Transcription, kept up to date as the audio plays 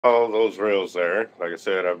all those rails there. Like I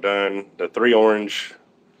said, I've done the 3 orange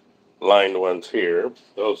lined ones here.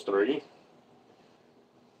 Those 3.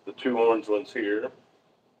 The 2 orange ones here.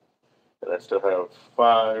 And I still have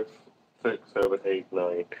 5, 6, 7, 8,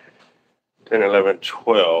 9, 10, 11,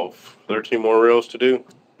 12, 13 more rails to do.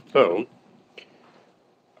 So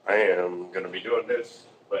I am going to be doing this,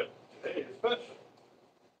 but today is special.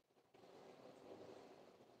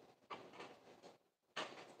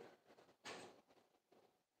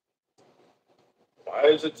 Why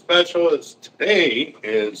is it special? Is today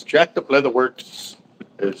is Jacked Up Leatherworks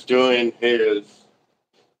is doing his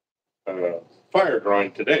fire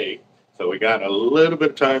drawing today. So we got a little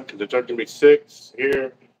bit of time because it's going to be 6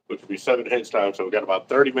 here, which will be 7 his time. So we got about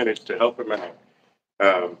 30 minutes to help him out.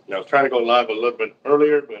 I was trying to go live a little bit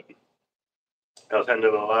earlier, but I was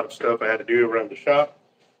handling a lot of stuff I had to do around the shop.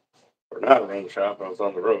 Or not around the shop, I was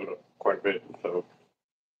on the road quite a bit. So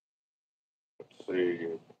let's see.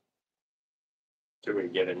 See if we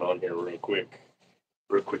can get him on here real quick.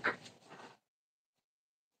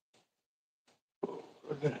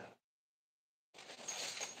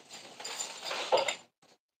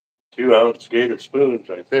 2-ounce gator spoons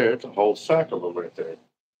right there. It's a whole sack of them right there.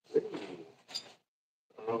 I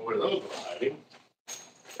don't know where those are hiding.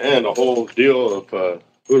 And a whole deal of, ooh,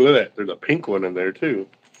 look at that. There's a pink one in there too.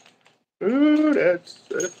 Ooh, that's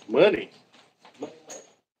money. Come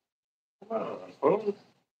on, phone.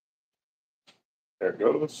 There it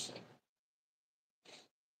goes.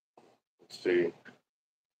 Let's see.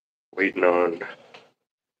 Waiting on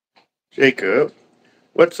Jacob.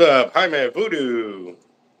 What's up? Hi, man. Voodoo.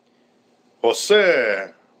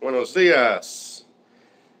 Jose. Buenos dias.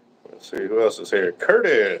 Let's see who else is here.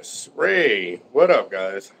 Curtis. Ray. What up,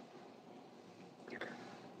 guys?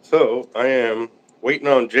 So, I am waiting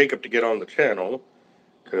on Jacob to get on the channel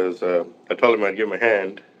because I told him I'd give him a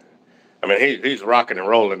hand. I mean, he's rocking and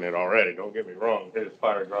rolling it already. Don't get me wrong. His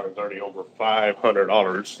fire drawing is already over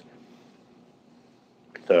 $500.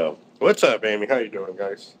 So, what's up, Amy? How you doing,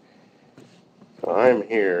 guys? So I'm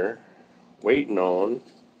here waiting on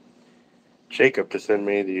Jacob to send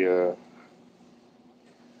me the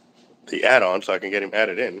add-on so I can get him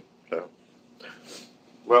added in. So,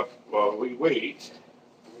 well, while we wait,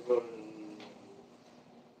 I'm going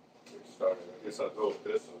to start. I guess I'll go with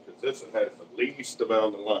this one because this one has the least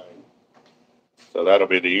amount of line. So that'll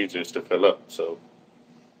be the easiest to fill up. So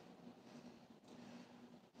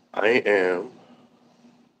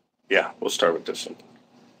we'll start with this one.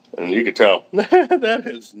 And you can tell that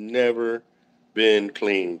has never been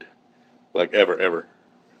cleaned, like ever.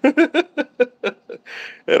 And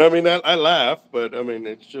I mean, I laugh, but I mean,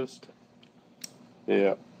 it's just,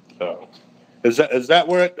 yeah. So is that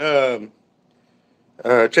where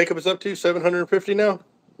Jacob is up to? 750 now?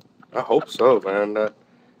 I hope so, man.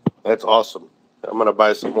 That's awesome. I'm gonna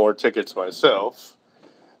buy some more tickets myself,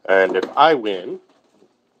 and if I win,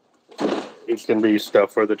 it's gonna be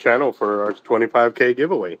stuff for the channel for our 25K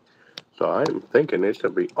giveaway. So I'm thinking it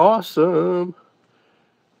should be awesome.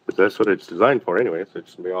 But that's what it's designed for, anyway. So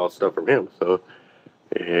it's gonna be all stuff from him. So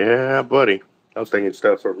yeah, buddy. I was thinking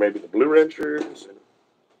stuff for maybe the Blue Ranchers,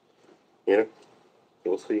 and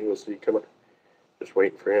we'll see. Come on, just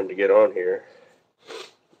waiting for him to get on here.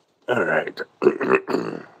 All right.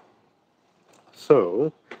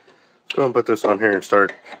 So let's go and put this on here and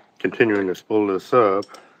start continuing to spool this up.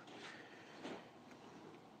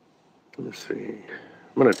 Let's see.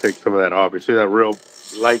 I'm going to take some of that off. You see that real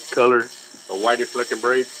light color, the whitish looking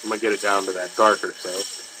braids? I'm going to get it down to that darker stuff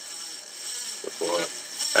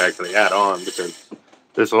before I actually add on, because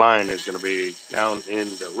this line is going to be down in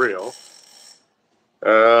the reel.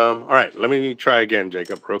 All right, let me try again,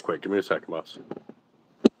 Jacob, real quick. Give me a second, boss.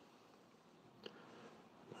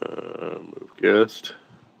 Move guest.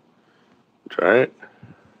 Try it.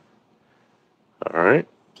 All right,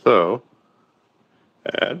 so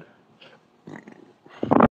add.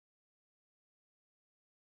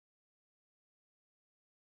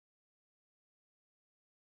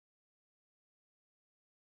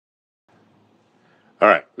 All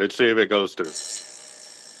right, let's see if it goes through.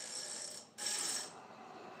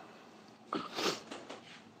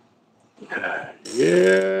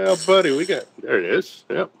 Yeah, buddy, we got, there it is.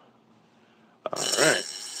 Yep. All right.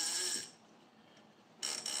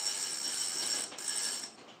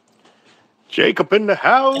 Jacob in the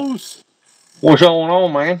house. What's going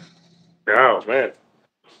on, man? Oh, man.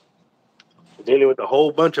 Dealing with a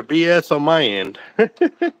whole bunch of BS on my end.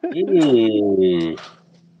 Ooh.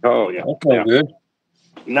 Oh, yeah. That's no good.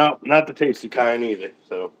 No, not the tasty kind either.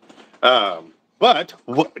 So, but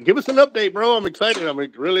give us an update, bro. I'm excited. I'm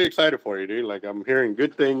really excited for you, dude. Like, I'm hearing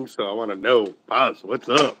good things, so I want to know, boss, what's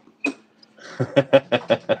up? I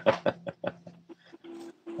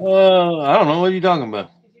don't know. What are you talking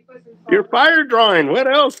about? Your fire drawing. What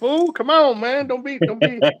else, fool? Come on, man. Don't be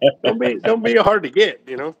hard to get,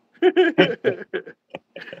 you know.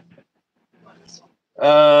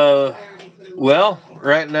 Well,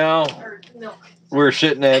 right now we're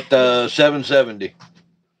sitting at 770.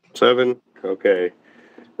 7. Okay.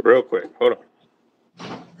 Real quick. Hold on.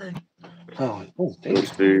 Oh,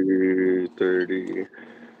 Let's see. 30.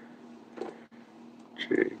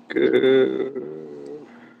 Jacob.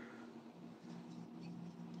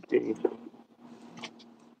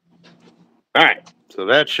 All right. So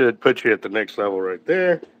that should put you at the next level right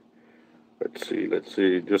there. Let's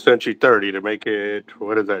see. Just sent you 30 to make it.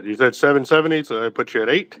 What is that? You said 770, so that puts you at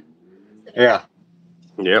 8. Yeah.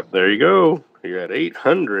 Yep, there you go. You're at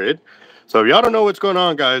 800. So if y'all don't know what's going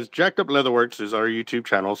on, guys, Jacked Up Leatherworks is our YouTube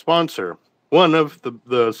channel sponsor. One of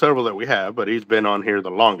the several that we have, but he's been on here the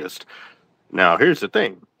longest. Now, here's the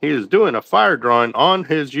thing. He is doing a fire drawing on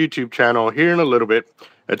his YouTube channel here in a little bit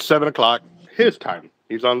at 7 o'clock his time.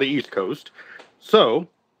 He's on the East Coast. So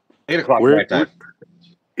 8 o'clock my time.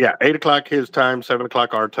 Yeah, 8 o'clock his time, 7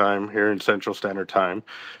 o'clock our time here in Central Standard Time.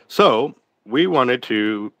 So we wanted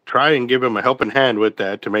to try and give him a helping hand with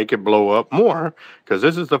that to make it blow up more, because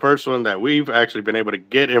this is the first one that we've actually been able to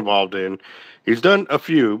get involved in. He's done a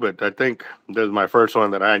few, but I think this is my first one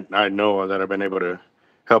that I know that I've been able to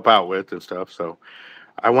help out with and stuff. So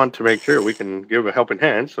I want to make sure we can give a helping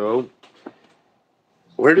hand. So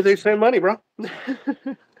where do they send money, bro?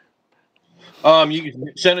 You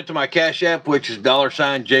can send it to my Cash App, which is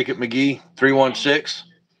 $ Jacob McGee 316,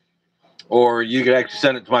 or you could actually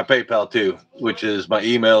send it to my PayPal too, which is my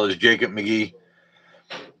email is Jacob McGee.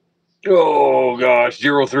 Oh gosh,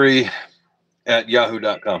 03 at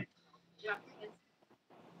yahoo.com.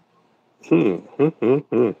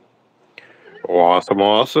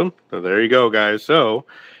 Awesome. So there you go, guys. So,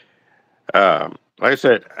 like I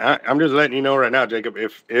said, I'm just letting you know right now, Jacob,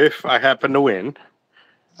 if I happen to win,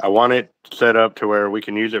 I want it set up to where we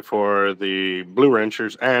can use it for the Blue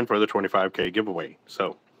Wrenchers and for the 25K giveaway.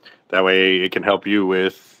 So that way it can help you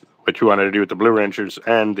with what you wanted to do with the Blue Wrenchers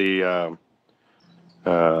and the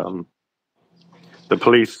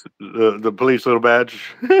police little badge.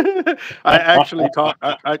 I actually talked.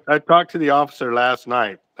 I talked to the officer last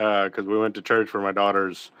night because we went to church for my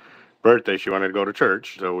daughter's birthday. She wanted to go to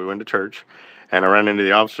church, so we went to church. And I ran into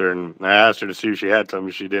the officer and I asked her to see if she had some.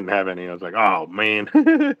 She didn't have any. I was like, "Oh man!"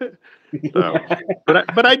 So,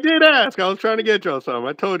 but I did ask. I was trying to get y'all some.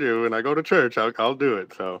 I told you when I go to church, I'll do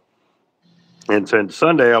it. So, and since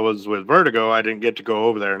Sunday I was with Vertigo, I didn't get to go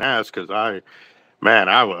over there and ask because I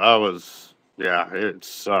was. Yeah, it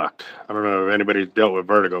sucked. I don't know if anybody's dealt with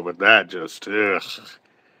Vertigo, but that just, ugh.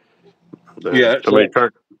 Yeah,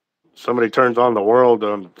 Somebody turns on the world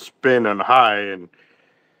on spin and high, and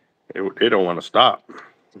it don't want to stop.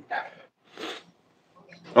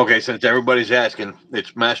 Okay, since everybody's asking,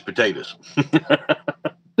 it's mashed potatoes.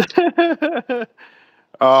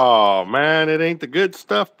 Oh man, it ain't the good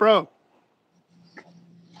stuff, bro.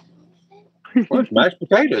 Well, it's mashed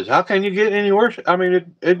potatoes. How can you get any worse? I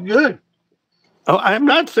mean, it's good. Oh, I'm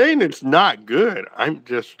not saying it's not good. I'm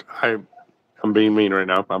being mean right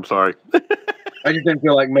now. I'm sorry. I just didn't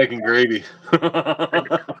feel like making gravy.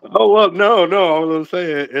 Oh well, no. I was gonna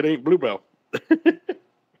say it ain't Bluebell.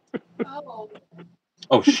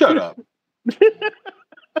 Oh, shut up.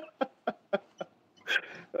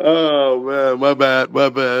 Oh man, my bad.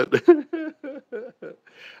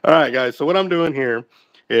 All right, guys. So what I'm doing here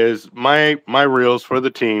is my reels for the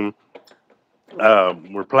team.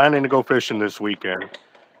 We're planning to go fishing this weekend.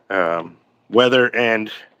 Weather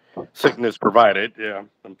and sickness provided. Yeah,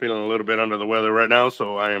 I'm feeling a little bit under the weather right now,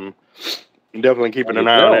 so I am definitely keeping an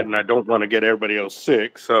eye on it, and I don't want to get everybody else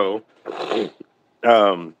sick. So, I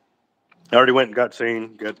already went and got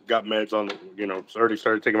seen, got meds on, already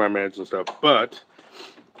started taking my meds and stuff. But,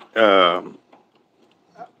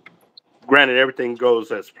 granted, everything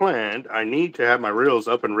goes as planned. I need to have my reels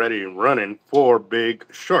up and ready and running for Big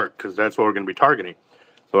Shark because that's what we're going to be targeting.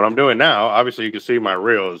 So what I'm doing now, obviously you can see my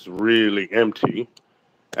reel is really empty.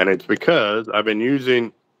 And it's because I've been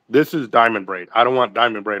using, this is diamond braid. I don't want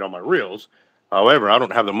diamond braid on my reels. However, I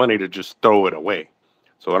don't have the money to just throw it away.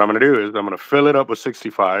 So what I'm going to do is I'm going to fill it up with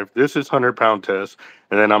 65. This is 100-pound test.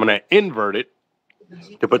 And then I'm going to invert it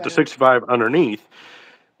to put the 65 underneath.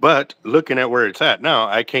 But looking at where it's at now,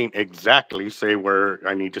 I can't exactly say where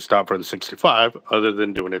I need to stop for the 65 other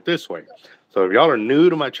than doing it this way. So if y'all are new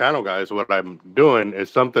to my channel, guys, what I'm doing is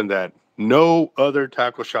something that no other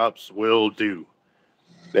tackle shops will do.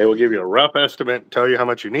 They will give you a rough estimate, tell you how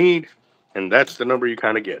much you need, and that's the number you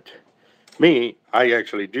kind of get. me, I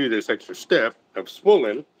actually do this extra step of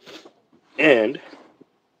spooling, and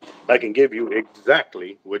I can give you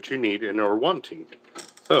exactly what you need and are wanting.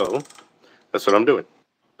 So that's what I'm doing.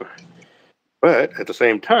 But at the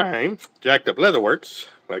same time, Jacked Up Leatherworks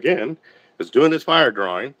again is doing this fire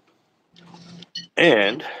drawing,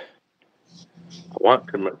 and I want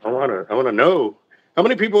to know how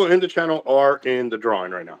many people in the channel are in the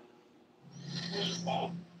drawing right now.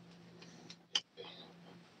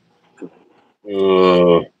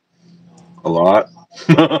 A lot.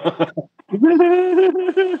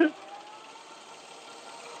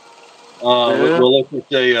 Well, let's just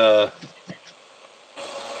say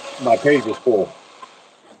my page is full.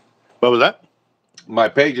 What was that? My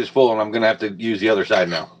page is full, and I'm going to have to use the other side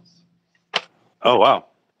now. Oh, wow.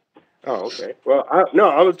 Oh, okay. Well,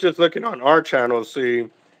 I was just looking on our channel to see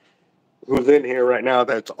who's in here right now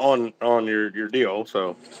that's on your deal.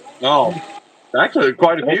 So, Oh, actually,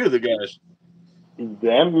 quite a few of the guys.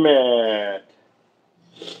 damn it.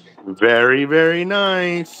 Very, very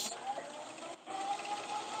nice.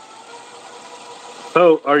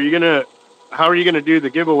 So, how are you gonna do the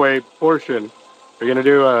giveaway portion? Are you gonna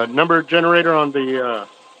do a number generator on the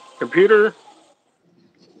computer?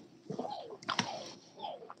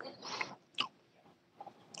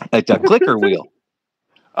 It's a clicker wheel.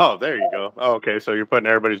 Oh, there you go. Oh, okay, so you're putting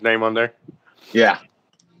everybody's name on there? Yeah.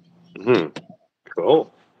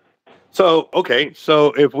 Cool. So, okay, so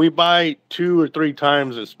if we buy 2 or 3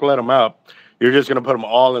 times and split them up, you're just gonna put them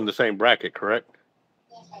all in the same bracket, correct?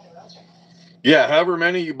 Yeah, however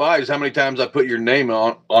many you buy is how many times I put your name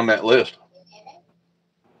on that list.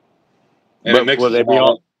 And it mixes them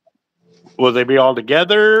all up. Will they be all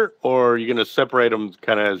together, or are you going to separate them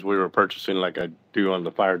kind of as we were purchasing, like I do on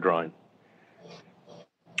the fire drawing?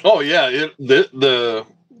 Oh yeah, this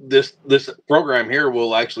program here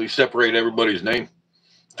will actually separate everybody's name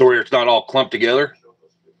to where it's not all clumped together.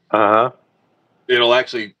 Uh-huh. It'll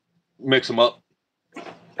actually mix them up.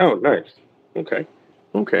 Oh, nice. Okay.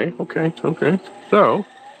 So,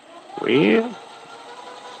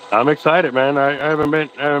 I'm excited, man. I haven't been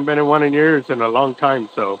in one in years in a long time,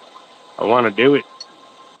 so I want to do it.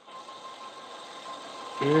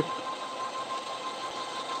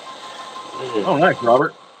 Oh, nice,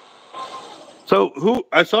 Robert. So,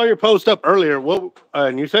 I saw your post up earlier.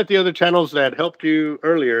 And you said the other channels that helped you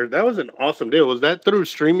earlier. That was an awesome deal. Was that through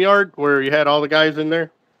StreamYard where you had all the guys in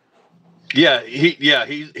there? Yeah,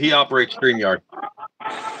 he operates StreamYard.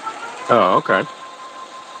 Oh, okay.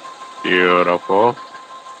 Beautiful.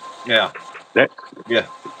 Yeah. Yeah.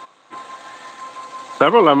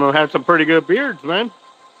 Several of them had some pretty good beards, man.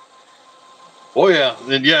 Oh yeah,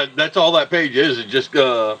 and yeah, that's all that page is. It just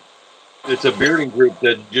it's a bearding group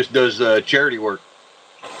that just does charity work.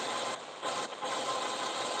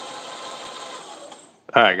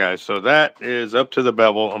 All right, guys. So that is up to the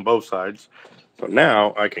bevel on both sides. So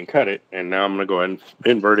now I can cut it, and now I'm going to go ahead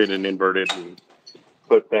and invert it and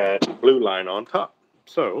put that blue line on top.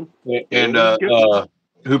 So, and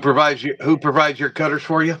who provides your cutters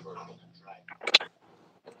for you?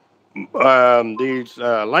 These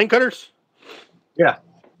line cutters. Yeah.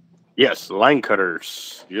 Yes, line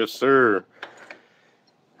cutters. Yes, sir.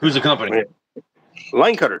 Who's the company?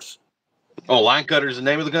 Line cutters. Oh, Line Cutters is the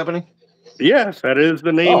name of the company? Yes, that is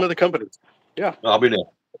the name of the company. Yeah. I'll be there.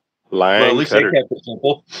 Line well, at least cutters. they kept it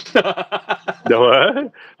simple.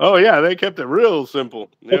 What? Oh yeah, they kept it real simple.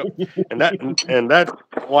 Yep. and that's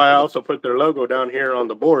why I also put their logo down here on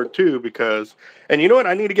the board too, because and you know what?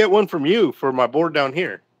 I need to get one from you for my board down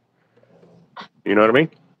here. You know what I mean?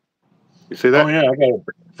 You see that? Oh yeah, I got to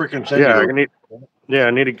freaking send you.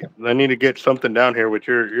 I need to get something down here with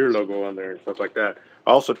your logo on there and stuff like that.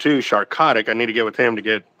 Also too, Sharkotic, I need to get with him to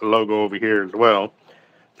get a logo over here as well.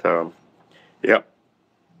 So yep.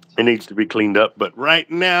 It needs to be cleaned up, but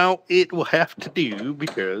right now it will have to do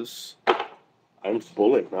because I'm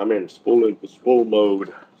spooling. I'm in spool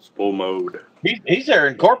mode. Spool mode. He's there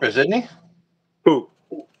in Corpus, isn't he? Who?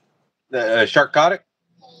 Sharkotic?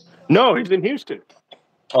 No, he's in Houston.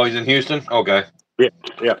 Oh, he's in Houston? Okay.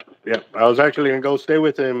 Yeah. I was actually going to go stay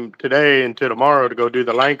with him today until tomorrow to go do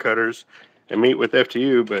the line cutters and meet with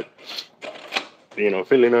FTU, but,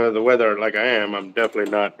 feeling under the weather like I am, I'm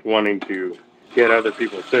definitely not wanting to get other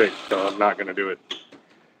people sick, so I'm not going to do it.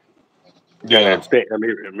 Yeah.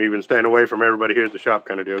 I'm even staying away from everybody here at the shop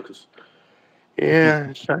kind of deal, because,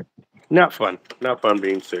 it's not fun. Not fun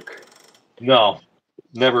being sick. No,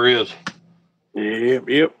 never is.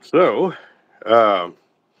 Yep. So,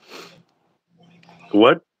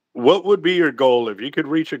 what would be your goal if you could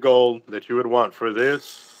reach a goal that you would want for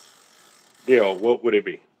this deal? What would it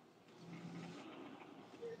be?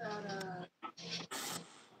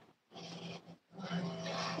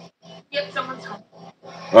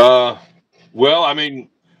 Well, I mean,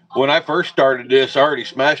 when I first started this, I already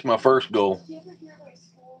smashed my first goal.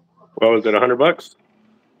 What was it, $100?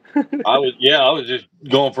 I was just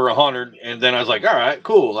going for 100, and then I was like, all right,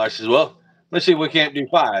 cool. I says, well, let's see if we can't do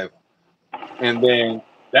 5, and then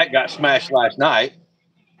that got smashed last night.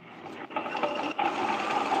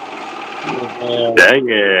 And Dang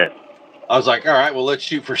it. I was like, all right, well, let's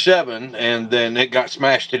shoot for 7, and then it got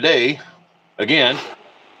smashed today again.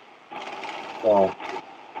 So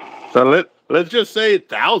let's just say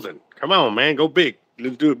 1,000. Come on, man, go big.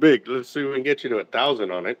 Let's do it big. Let's see if we can get you to 1,000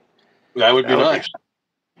 on it. That would be nice.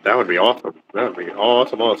 That would be awesome. That would be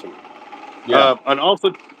awesome. Yeah. And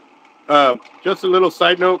also, just a little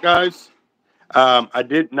side note, guys. I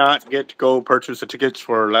did not get to go purchase the tickets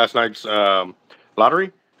for last night's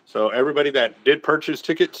lottery. So everybody that did purchase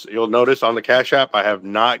tickets, you'll notice on the Cash App, I have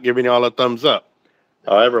not given y'all a thumbs up.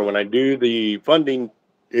 However, when I do the funding,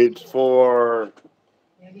 it's for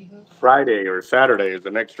Friday or Saturday is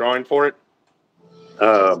the next drawing for it.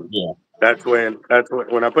 Yeah. That's when I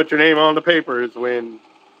put your name on the paper is when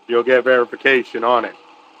you'll get verification on it.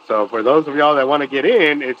 So for those of y'all that want to get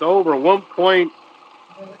in, it's over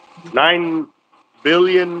 $1.9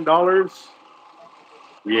 billion.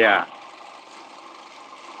 Yeah,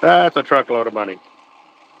 that's a truckload of money,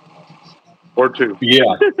 or two.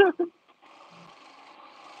 Yeah.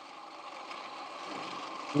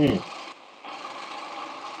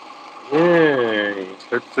 Yay.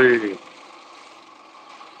 Let's see.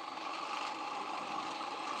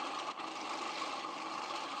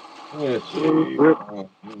 Let's see.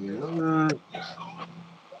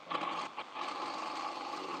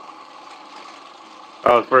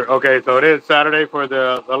 Oh, okay. So it is Saturday for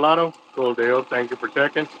the lotto. Cool deal. Thank you for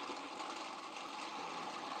checking.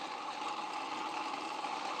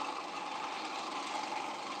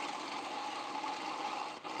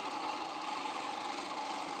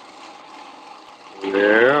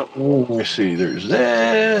 Yeah. Let me see. There's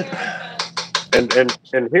that. And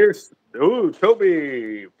here's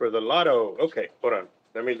Toby for the lotto. Okay, hold on.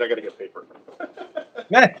 That means I gotta get paper.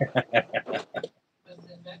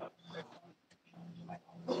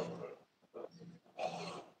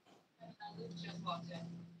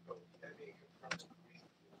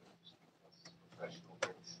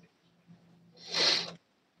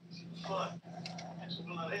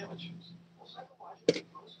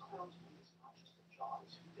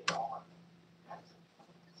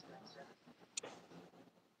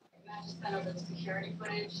 Sent over the security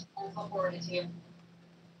footage, and I'll forward it to you.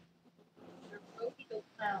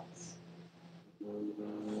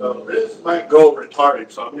 So this might go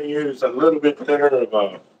retarded, so I'm gonna use a little bit thinner of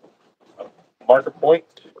a marker point.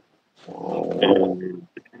 And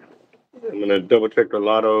I'm gonna double check the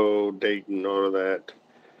lotto date and all of that.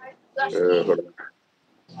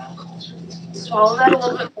 Swallow that a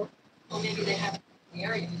little bit more. Well, maybe they have the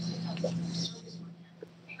area.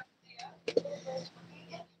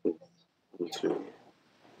 Let's see.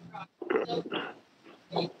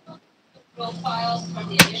 Profiles from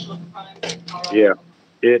the initial crime. Yeah,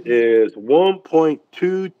 it is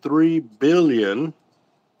 1.23 billion,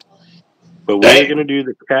 but we're gonna do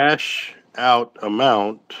the cash out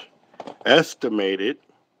amount estimated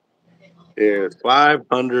is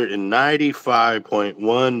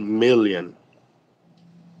 595.1 million.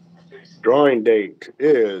 Drawing date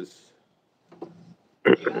is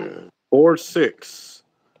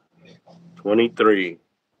 4/6/23,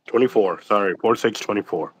 sorry,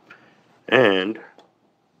 4/6/24. And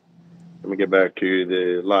let me get back to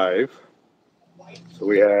the live. So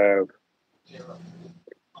we have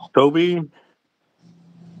Toby,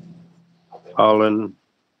 Holland,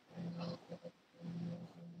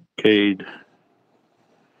 Cade,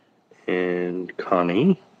 and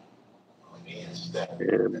Connie.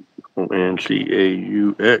 And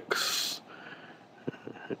Caux.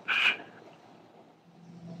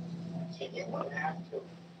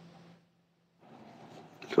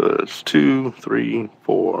 So that's 2, 3,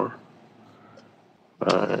 4,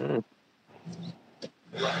 5.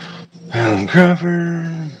 Alan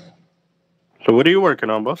Crawford. So what are you working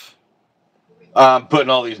on, boss? I'm putting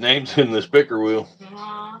all these names in the picker wheel.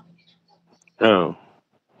 Oh.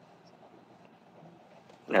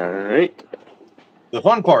 All right. The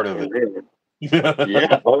fun part of it.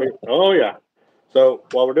 Yeah. Oh, yeah. So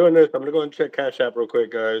while we're doing this, I'm gonna go and check Cash App real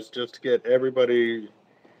quick, guys, just to get everybody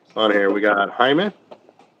on here. We got Jaime.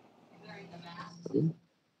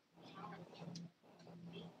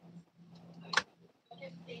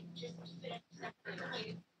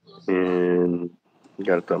 And we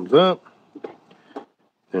got a thumbs up.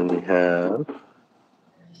 Then we have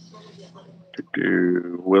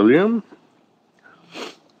William.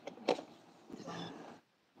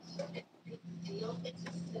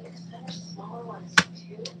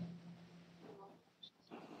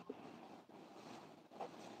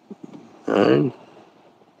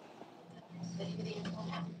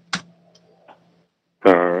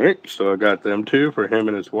 All right, so I got them two for him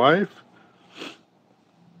and his wife.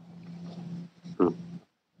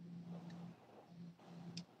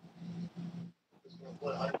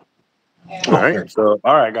 All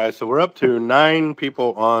right, guys. So we're up to 9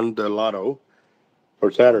 people on the lotto for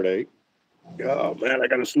Saturday. Oh man, I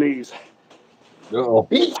gotta sneeze. Uh-oh.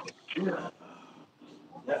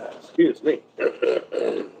 Excuse me. All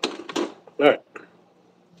right.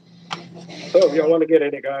 So if y'all want to get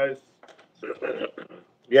in it, guys.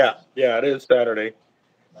 Yeah, it is Saturday.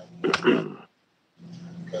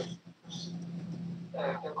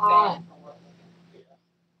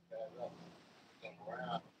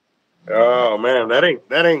 Oh man, that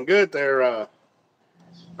ain't good there,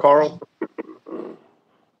 Carl.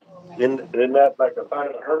 Isn't that like a sign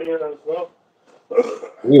of a hernia as well?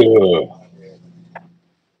 Yeah.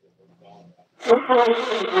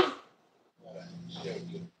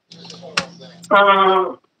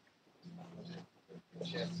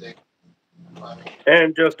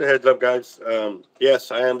 And just a heads up, guys.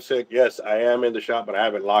 Yes, I am sick. Yes, I am in the shop, but I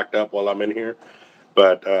have it locked up while I'm in here.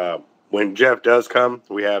 But when Jeff does come,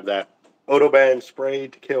 we have that Odoban spray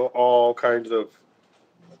to kill all kinds of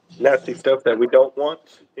nasty stuff that we don't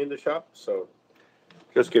want in the shop. So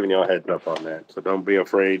just giving y'all a heads up on that. So don't be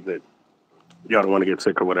afraid that y'all don't want to get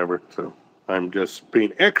sick or whatever. So I'm just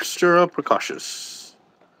being extra precautious.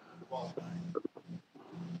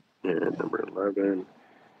 And number 11.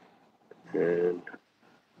 And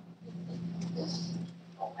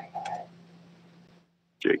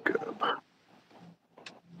Jacob.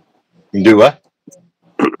 You do what?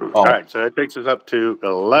 All right, so that takes us up to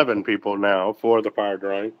 11 people now for the fire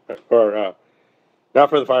drawing. Or not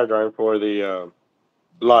for the fire drawing, for the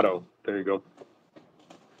lotto. There you go.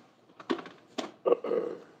 All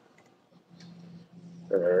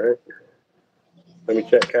right. Let me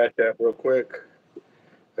check Cash App real quick.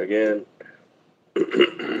 Again.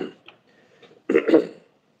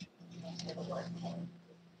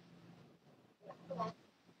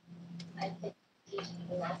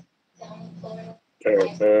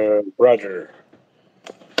 Roger.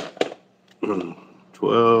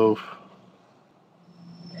 12.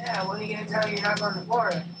 Yeah, what are you gonna tell you you're not going to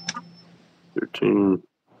Florida? 13.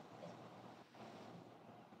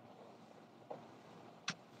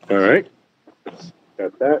 All right.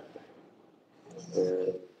 Got that.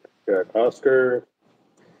 And got Oscar.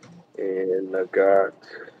 And I've got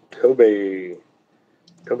Toby.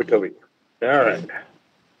 Toby. All right.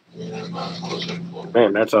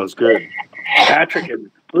 Man, that sounds good. Patrick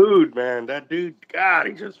and food, man. That dude, God,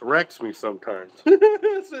 he just wrecks me sometimes.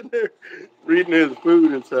 Sitting there reading his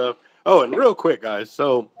food and stuff. Oh, and real quick, guys.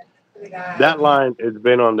 So that line has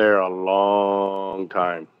been on there a long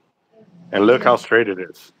time. And look how straight it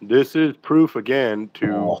is. This is proof again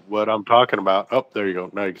to what I'm talking about. Oh, there you go.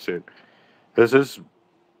 Now you can see it. This is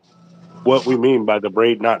what we mean by the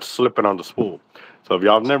braid not slipping on the spool. So if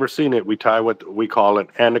y'all have never seen it, we tie what we call an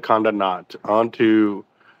anaconda knot onto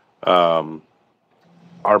our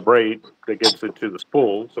braid that gets into the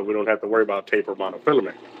spool, so we don't have to worry about taper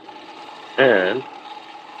monofilament. And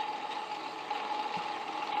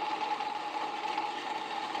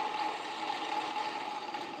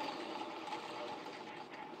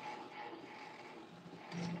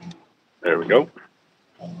there we go.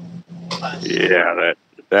 Yeah,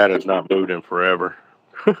 that has not moved in forever.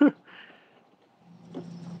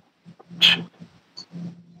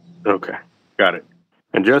 Okay, got it.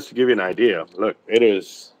 And just to give you an idea, look, it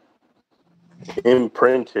is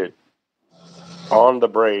imprinted on the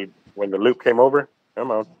braid when the loop came over.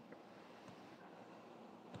 Come on.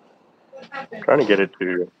 Trying to get it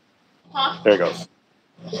to, there it goes.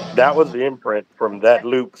 That was the imprint from that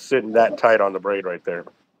loop sitting that tight on the braid right there.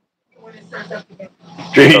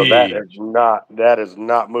 So that is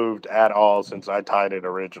not moved at all since I tied it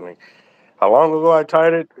originally. How long ago I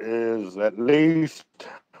tied it is at least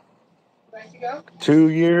 2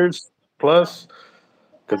 years plus,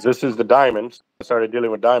 because this is the diamond. I started dealing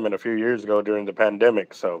with diamond a few years ago during the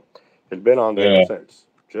pandemic, so it's been on there ever since.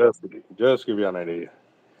 Just give you an idea.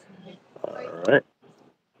 All right,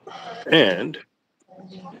 and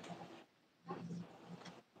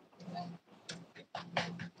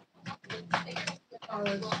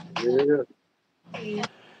yeah.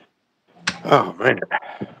 Oh man.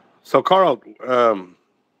 So Carl,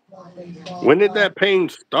 when did that pain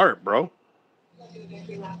start, bro?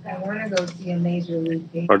 I want to go see a major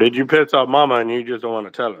league game. Or did you piss off Mama and you just don't want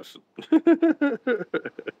to tell us?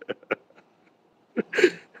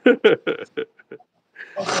 I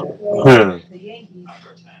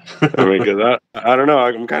mean, because I don't know.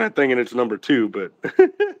 I'm kind of thinking it's number 2, but.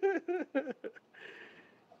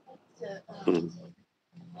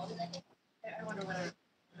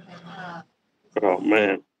 Oh,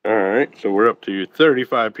 man. All right. So we're up to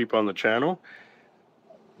 35 people on the channel.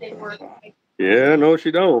 Yeah, no, she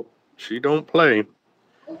don't. She don't play.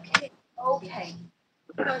 Okay.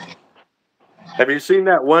 Have you seen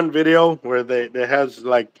that one video where they has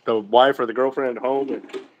like the wife or the girlfriend at home and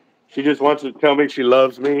she just wants to tell me she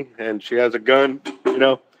loves me and she has a gun,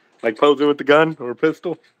 like posing with the gun or a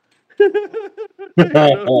pistol? Have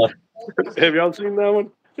y'all seen that one?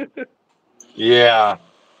 Yeah,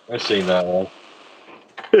 I've seen that one.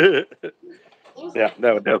 Yeah,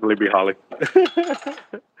 that would definitely be Holly.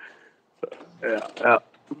 Yeah.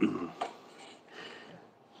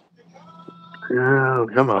 Oh,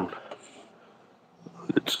 come on.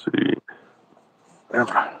 Let's see.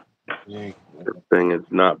 This thing is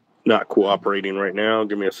not cooperating right now.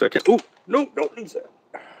 Give me a second. Oh, no, don't lose that.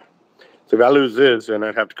 So if I lose this, then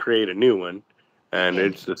I'd have to create a new one. And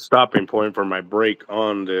it's the stopping point for my brake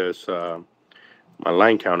on this, my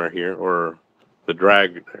line counter here, or the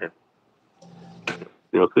drag there.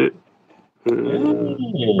 You'll see it?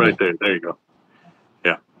 Right there. There you go.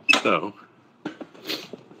 Yeah. So.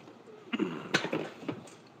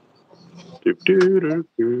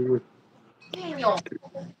 Daniel,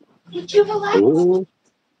 would you relax? Oh.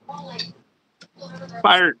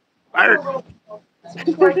 Fired. Fired.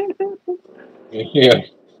 Yeah.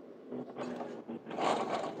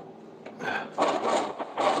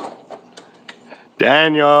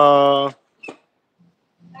 Daniel.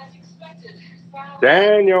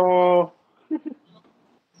 Daniel.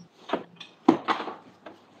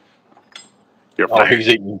 You're Oh, fired.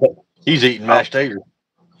 he's eating mashed taters.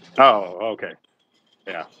 Oh, okay.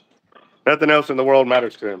 Yeah. Nothing else in the world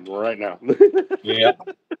matters to him right now. Yeah.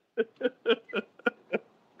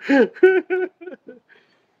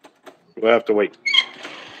 We'll have to wait.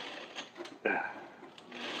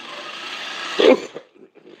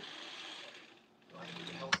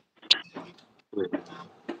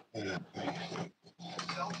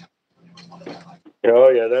 Oh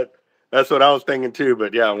yeah, that's what I was thinking too.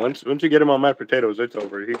 But yeah, once you get him on mashed potatoes, it's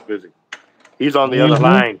over. He's busy. He's on the other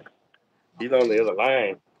line. He's on the other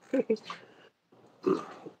line. Let's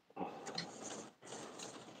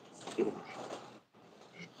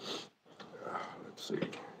see.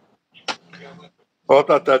 Oh, I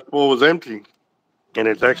thought that pool was empty, and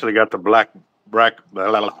it's actually got the black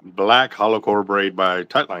hollow core braid by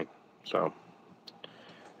Tightline. So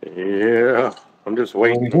yeah, I'm just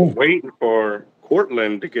waiting for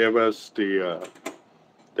Cortland to give us the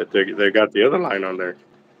that they got the other line on there.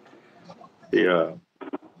 The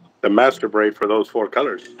master braid for those 4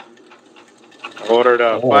 colors. I ordered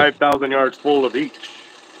 5,000 yards full of each.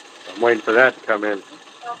 I'm waiting for that to come in.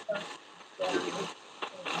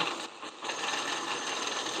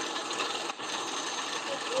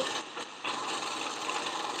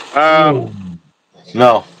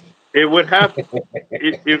 No. It would have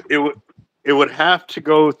it would have to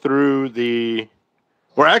go through the.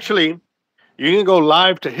 Or actually, you can go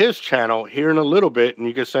live to his channel here in a little bit, and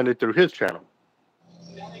you can send it through his channel.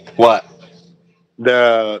 What?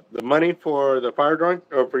 The money for the fire drawing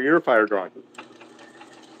or for your fire drawing?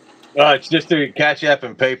 It's just through Cash App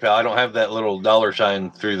and PayPal. I don't have that little dollar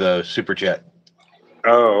sign through the super chat.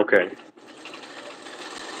 Oh, okay.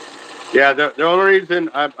 Yeah, the only reason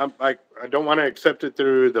I don't want to accept it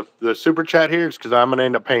through the super chat here is because I'm going to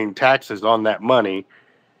end up paying taxes on that money,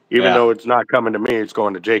 even though it's not coming to me, it's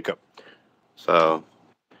going to Jacob. So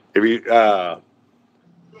if you, the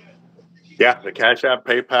Cash App,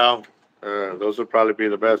 PayPal, those would probably be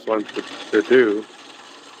the best ones to do.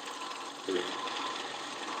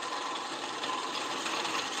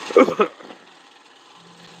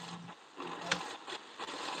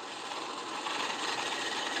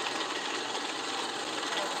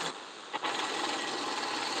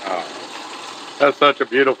 That's such a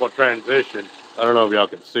beautiful transition. I don't know if y'all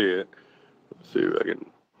can see it. Let's see if I can.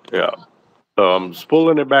 Yeah. So I'm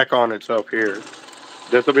spooling it back on itself here.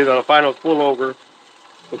 This will be the final spool over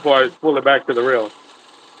before I spool it back to the reel.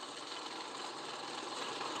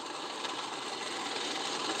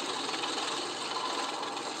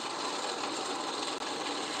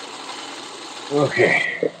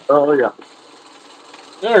 Okay. Oh yeah.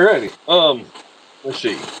 Alrighty. Let's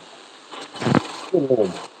see.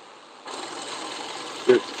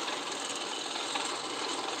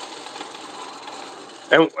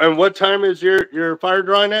 And what time is your fire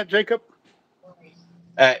drawing at, Jacob?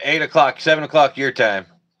 At 8 o'clock, 7 o'clock your time.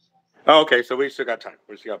 Oh, okay, so we still got time.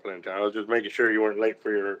 We still got plenty of time. I was just making sure you weren't late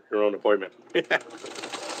for your own appointment.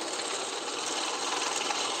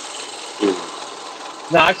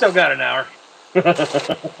 No, I still got an hour.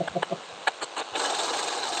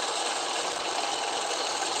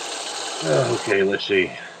 Okay, let's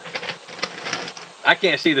see. I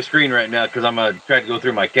can't see the screen right now because I'm going to try to go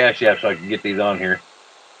through my Cash App so I can get these on here.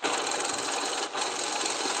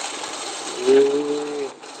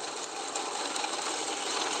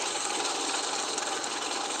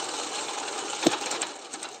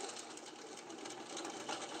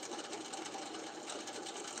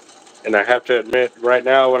 And I have to admit, right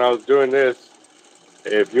now, when I was doing this,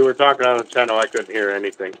 if you were talking on the channel, I couldn't hear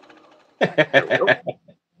anything. There we go.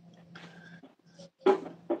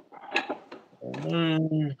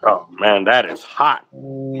 Oh, man, that is hot.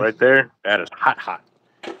 Right there, that is hot, hot.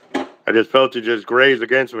 I just felt it just graze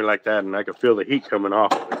against me like that, and I could feel the heat coming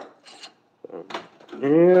off of it.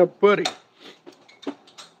 Yeah, buddy. All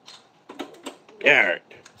right.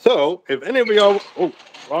 So, if any of y'all... Oh,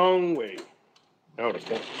 wrong way. Notice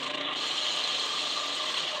that.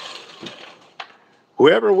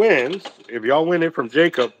 Whoever wins, if y'all win it from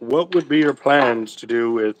Jacob, what would be your plans to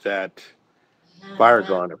do with that fire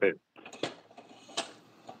drawing of it?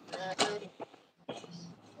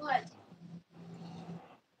 What?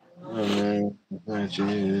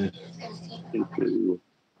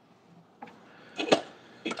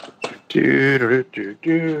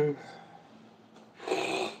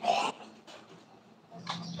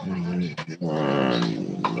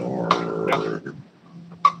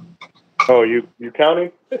 Oh, you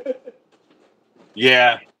counting?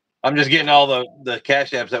 Yeah, I'm just getting all the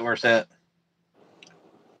Cash Apps that were sent.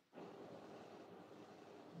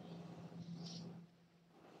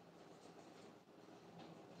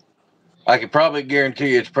 I could probably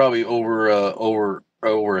guarantee it's probably over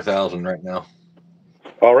 1,000 right now.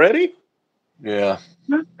 Already? Yeah.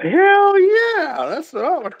 Hell yeah! That's what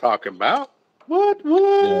I was talking about. What?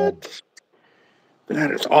 Yeah.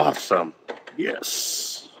 That is awesome.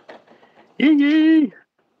 Yes. Yee.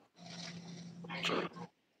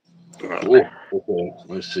 Oh, okay.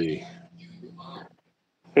 Let's see.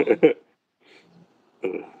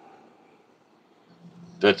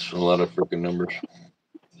 That's a lot of freaking numbers.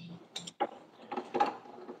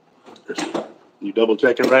 You double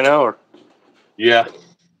checking right now, or? Yeah.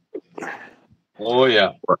 Oh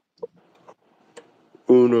yeah.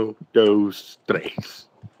 Uno, dos, tres,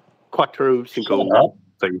 cuatro, cinco,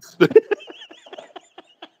 seis.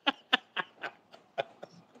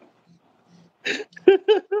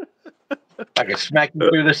 I could smack you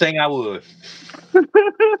through this thing. I would. I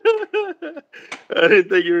didn't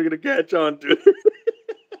think you were gonna catch on to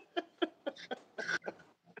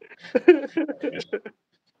it.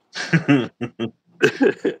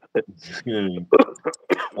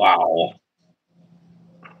 Wow.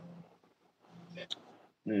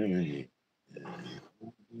 You're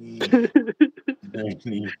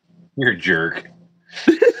a jerk.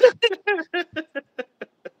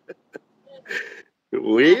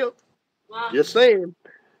 Well, just saying.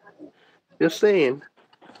 Just saying.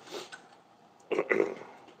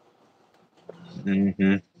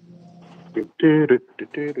 Mm-hmm.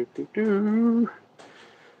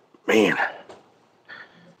 Man,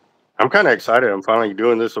 I'm kind of excited. I'm finally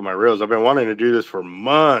doing this with my reels. I've been wanting to do this for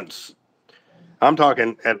months. I'm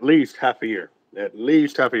talking at least half a year. At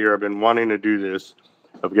least half a year I've been wanting to do this,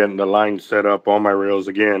 of getting the line set up on my reels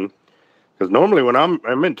again. Because normally when I'm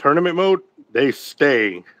in tournament mode, they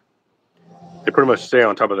pretty much stay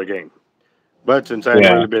on top of the game. But since I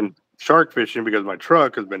haven't really been shark fishing because my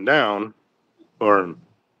truck has been down, or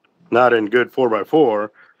not in good 4x4,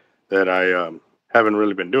 that I haven't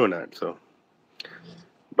really been doing that. So,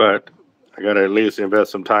 but I got to at least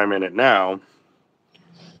invest some time in it now,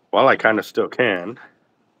 while I kind of still can,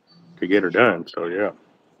 to get her done. So yeah.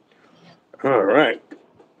 All right.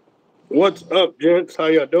 What's up, gents? How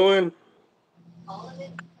y'all doing?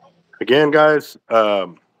 Again, guys,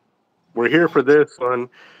 we're here for this one.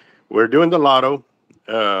 We're doing the lotto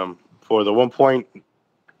for the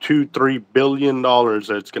 $1.23 billion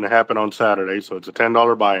that's going to happen on Saturday. So it's a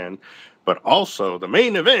 $10 buy-in. But also, the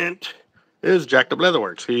main event is Jacked Up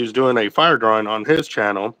Leatherworks. He's doing a fire drawing on his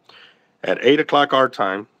channel at 8 o'clock our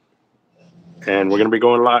time. And we're going to be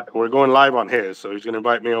going live. We're going live on his. So he's going to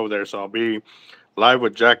invite me over there. So I'll be live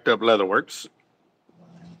with Jacked Up Leatherworks.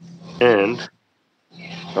 And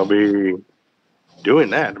I'll be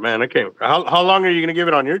doing that, man. Okay. How long are you going to give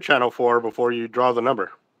it on your channel for before you draw the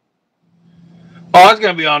number? Oh, it's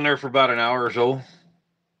gonna be on there for about an hour or so.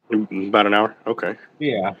 About an hour? Okay.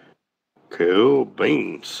 Yeah. Cool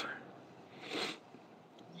beans.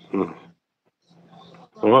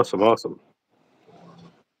 Awesome, awesome.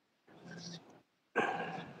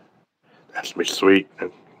 That's me sweet.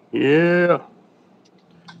 Yeah.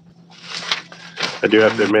 I do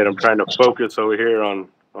have to admit, I'm trying to focus over here on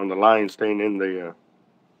the line staying in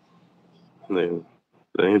the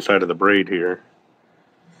inside of the braid here.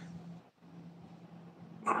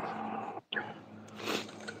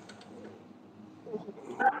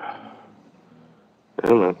 I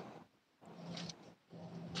don't know.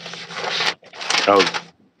 Oh,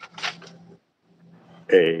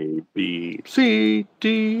 A, B, C,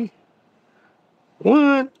 D.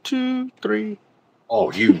 1, 2, 3.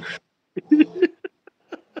 Oh, you. I'm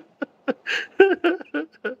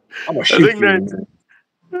gonna I shoot think you.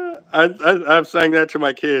 that I've sang that to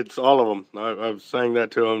my kids, all of them. I've sang that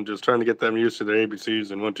to them, just trying to get them used to the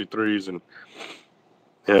ABCs and 1, 2, 3s, and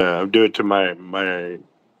yeah, I do it to my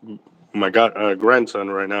grandson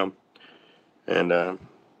right now, and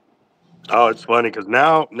oh, it's funny because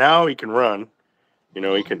now he can run. You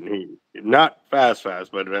know, he not fast,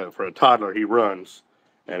 but for a toddler, he runs,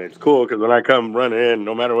 and it's cool because when I come running in,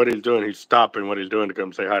 no matter what he's doing, he's stopping what he's doing to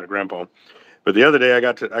come say hi to Grandpa. But the other day, I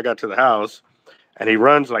got to the house, and he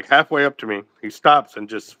runs like halfway up to me. He stops and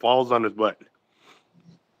just falls on his butt,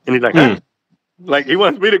 and he's like, "Huh?" Like he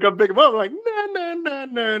wants me to come pick him up. I'm like,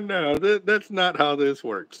 no. That's not how this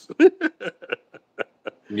works.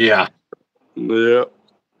 Yeah. Yeah.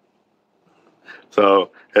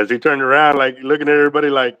 So as he turned around, like looking at everybody,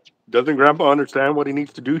 like, doesn't Grandpa understand what he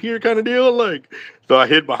needs to do here, kind of deal? Like, so I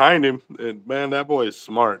hid behind him, and man, that boy is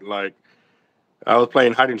smart. Like, I was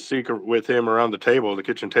playing hide and seek with him around the table, the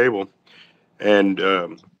kitchen table, and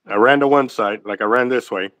I ran to one side, like I ran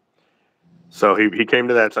this way. So he came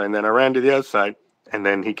to that side, and then I ran to the other side, and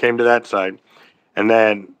then he came to that side, and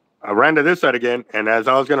then I ran to this side again. And as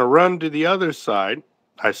I was going to run to the other side,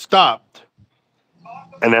 I stopped.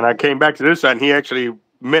 And then I came back to this side, and he actually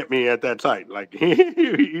met me at that side. Like,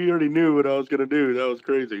 he already knew what I was going to do. That was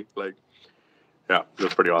crazy. Like, yeah, it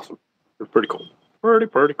was pretty awesome. It was pretty cool.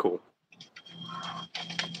 Pretty cool.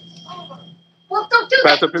 Well, don't do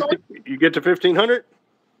Pass that. up 50, you get to 1,500?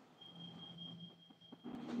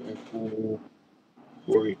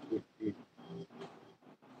 40, 50.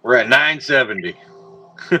 We're at 970.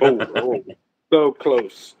 Oh, so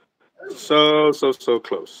close. So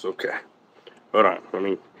close. Okay. Hold on. Let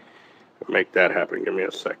me make that happen. Give me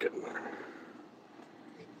a second.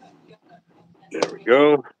 There we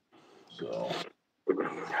go. So.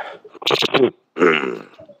 All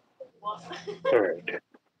right.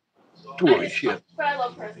 Holy shit. But I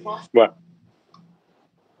love principal. What?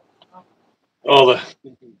 Oh,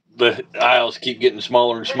 the aisles keep getting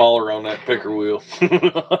smaller and smaller on that picker wheel. Are you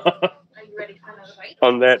ready for another bite?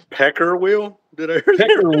 On that pecker wheel? Did I hear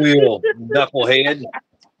Picker that? wheel, knucklehead.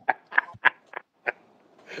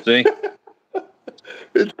 See?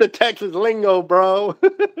 It's the Texas lingo, bro.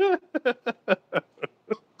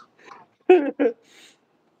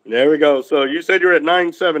 There we go. So you said you're at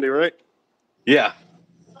 970, right? Yeah.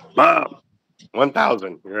 Mom,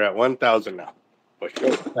 1,000. You're at 1,000 now. For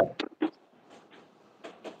sure.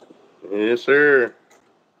 Yes, sir.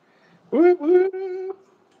 Woo, woo.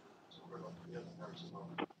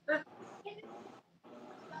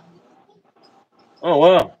 Oh,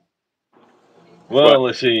 wow. Well, What?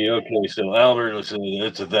 let's see. Okay, so Albert, let's see.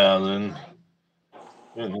 That's 1,000.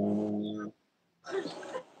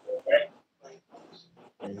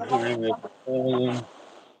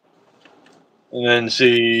 And then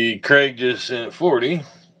see, Craig just sent 40.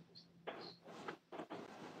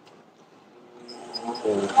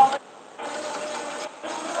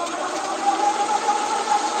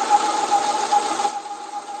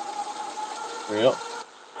 Yep.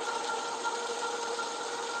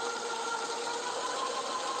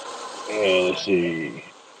 Let's see.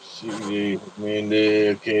 CD, Mandy,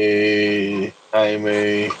 okay.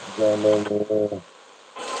 Jaime, John Doe.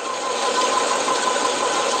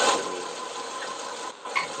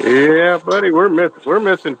 Yeah, buddy, we're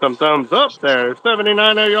missing some thumbs up there.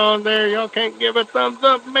 79 of y'all on there. Y'all can't give a thumbs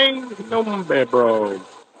up, man. No, bro.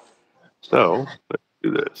 So let's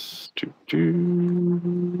do this.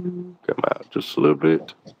 Come out just a little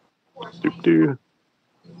bit.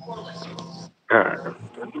 All right.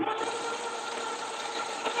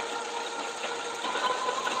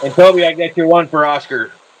 And Toby, I got your one for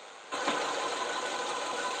Oscar.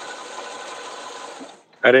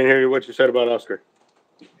 I didn't hear what you said about Oscar.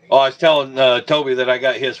 Oh, I was telling Toby that I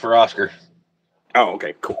got his for Oscar. Oh,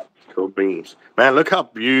 okay, cool. Cool beans. Man, look how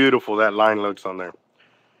beautiful that line looks on there.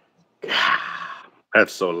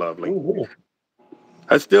 That's so lovely. Ooh.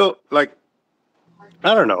 I still like.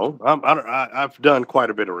 I don't know. I've done quite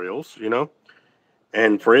a bit of reels, you know,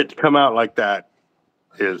 and for it to come out like that,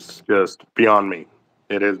 is just beyond me.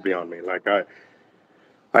 It is beyond me. Like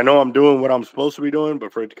I know I'm doing what I'm supposed to be doing,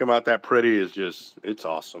 but for it to come out that pretty is just, it's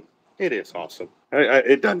awesome. It is awesome.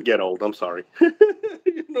 It doesn't get old. I'm sorry.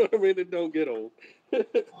 You know what I mean? It don't get old.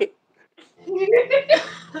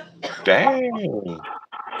 Dang.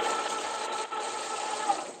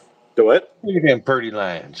 Do what? Look at them pretty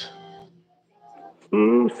lines.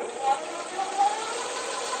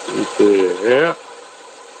 Yeah.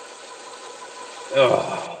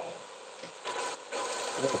 Oh.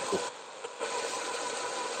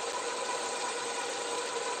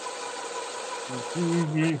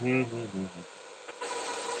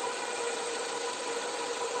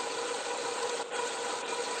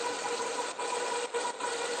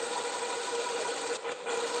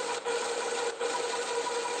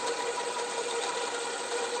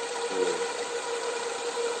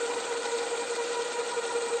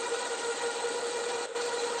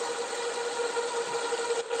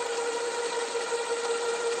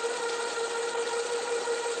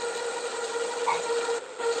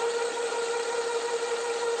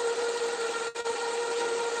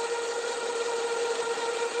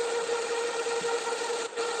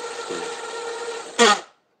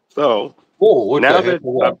 So Whoa, what now the heck that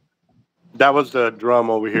was that? that was the drum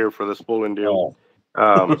over here for the spooling deal.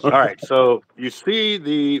 Oh. All right, so you see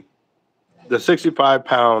the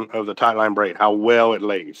 65-pound of the tight line braid, how well it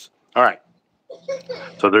lays. All right,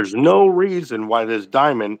 so there's no reason why this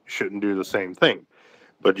diamond shouldn't do the same thing.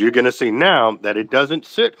 But you're going to see now that it doesn't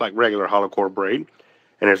sit like regular hollow core braid.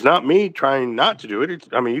 And it's not me trying not to do it.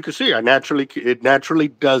 I mean, you can see it naturally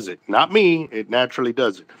does it. Not me, it naturally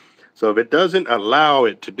does it. So if it doesn't allow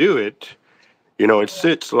it to do it, you know, it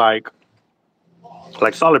sits like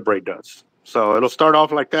solid braid does. So it'll start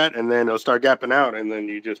off like that, and then it'll start gapping out, and then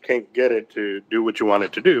you just can't get it to do what you want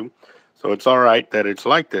it to do. So it's all right that it's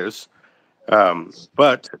like this.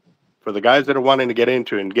 But for the guys that are wanting to get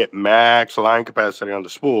into and get max line capacity on the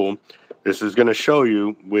spool, this is going to show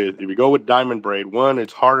you if you go with diamond braid, one,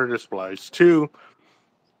 it's harder to splice. Two,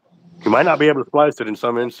 you might not be able to splice it in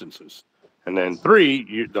some instances. And then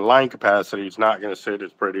three, the line capacity is not going to sit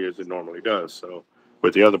as pretty as it normally does. So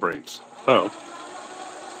with the other braids. So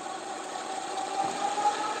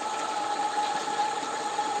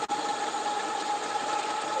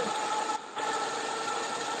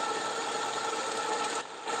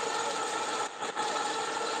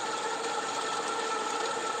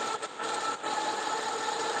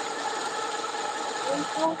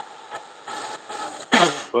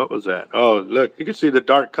what was that? Oh, look, you can see the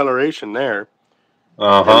dark coloration there.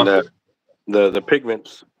 And the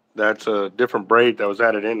pigments, that's a different braid that was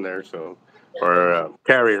added in there. So, or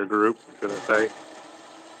carrier group, should I say.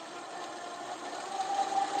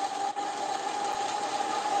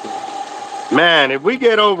 Man, if we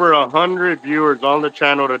get over 100 viewers on the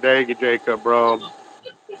channel today, Jacob, bro,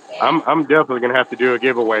 I'm definitely gonna have to do a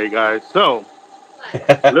giveaway, guys. So,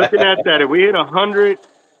 looking at that, if we hit 100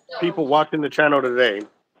 people watching the channel today,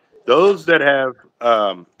 those that have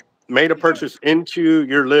made a purchase into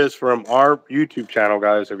your list from our YouTube channel,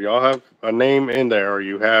 guys, if y'all have a name in there or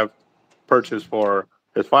you have purchased for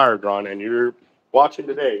this fire drawn and you're watching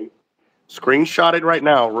today, screenshot it right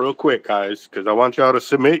now, real quick, guys, because I want y'all to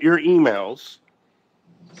submit your emails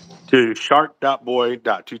to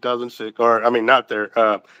shark.boy.2006, or I mean, not there,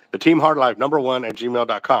 the Team Hard Life #1 at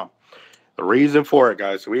gmail.com. The reason for it,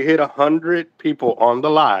 guys, we hit 100 people on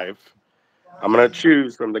the live. I'm going to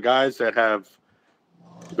choose from the guys that have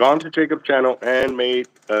gone to Jacob's channel and made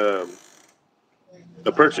the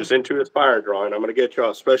purchase into his fire drawing. I'm going to get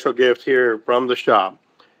y'all a special gift here from the shop.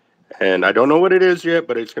 And I don't know what it is yet,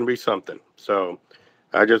 but it's going to be something. So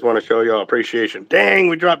I just want to show y'all appreciation. Dang,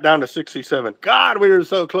 we dropped down to 67. God, we were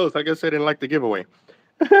so close. I guess they didn't like the giveaway.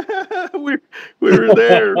 we were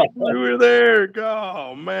there. We were there.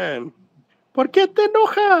 Oh, man. ¿Por qué te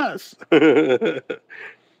enojas?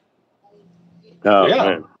 Oh, Yeah.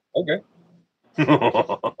 man. Okay.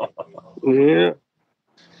 Yeah.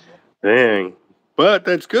 Dang. But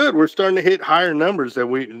that's good. We're starting to hit higher numbers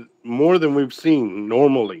more than we've seen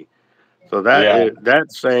normally. So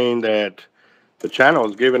that's saying that the channel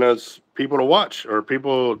is giving us people to watch or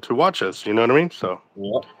people to watch us. You know what I mean? So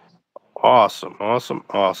awesome.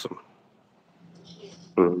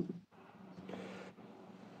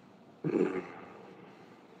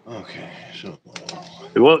 Okay. So.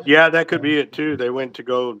 Well, yeah, that could be it too. They went to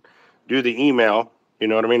go do the email. You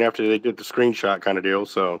know what I mean? After they did the screenshot kind of deal.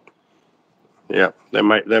 So yeah, that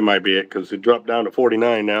might be it because it dropped down to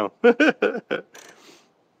 49 now.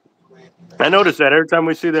 I noticed that every time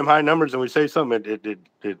we see them high numbers and we say something, it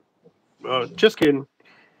just kidding.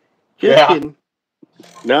 Just kidding.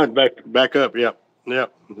 Now it's back up. Yep.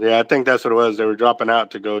 Yep. Yeah, I think that's what it was. They were dropping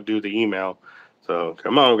out to go do the email. So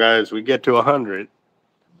come on, guys, we get to 100.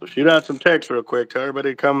 So shoot out some text real quick. Tell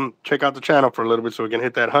everybody to come check out the channel for a little bit so we can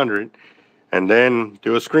hit that 100, and then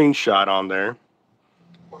do a screenshot on there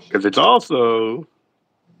because it's also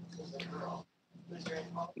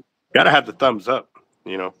gotta have the thumbs up.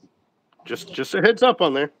 You know, just a heads up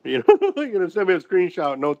on there. You know, you're gonna send me a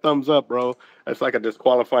screenshot, no thumbs up, bro. That's like a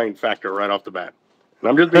disqualifying factor right off the bat. And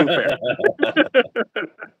I'm just being fair.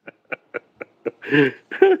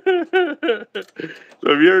 So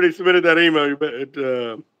if you already submitted that email, you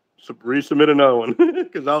better resubmit another one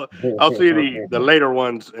because I'll see the later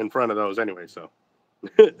ones in front of those anyway. So.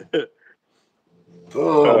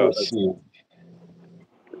 Oh, shoot.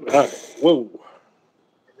 Whoa.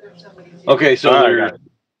 Okay, so All right, there's guys.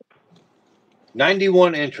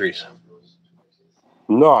 91 entries.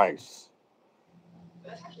 Nice.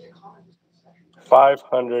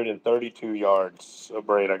 532 yards of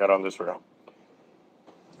braid I got on this reel.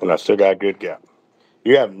 And I still got a good gap.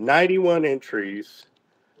 You have 91 entries.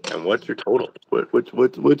 And what's your total?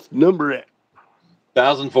 What's number at?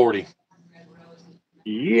 1,040.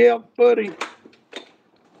 Yeah, buddy.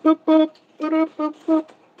 Boop, boop, boop, boop, boop.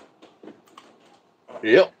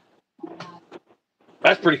 Yep.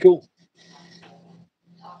 That's pretty cool.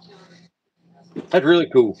 That's really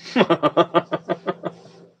cool.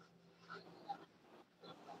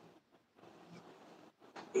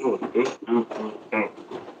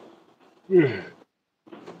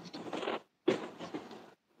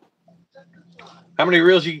 How many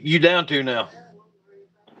reels you down to now?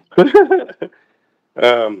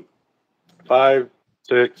 5,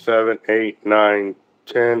 6, 7, 8, 9,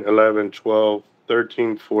 10, 11, 12,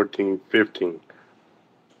 13, 14, 15.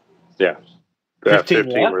 Yeah. I have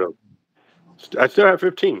 15 what? reels. I still have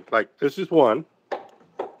 15. Like, this is one.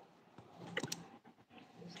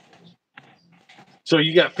 So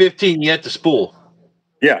you got 15 yet to spool.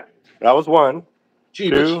 Yeah. That was one.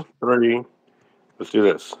 Jeebus. 2, 3. Let's do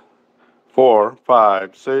this. 4,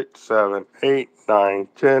 5, 6, 7, 8, 9,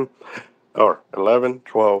 10, or 11,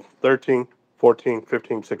 12, 13, 14,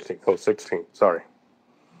 15, 16. Oh, 16. Sorry.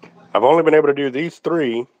 I've only been able to do these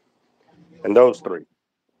 3 and those 3.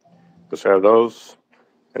 Just have those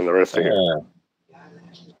and the rest of here.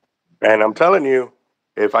 And I'm telling you,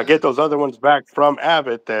 if I get those other ones back from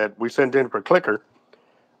Avid that we sent in for clicker,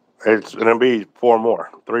 it's going to be 4 more,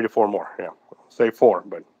 3 to 4 more. Yeah. Say 4,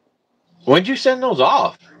 but. When'd you send those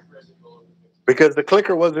off? Because the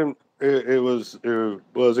clicker wasn't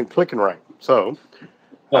wasn't clicking right. So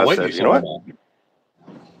I said, you know what?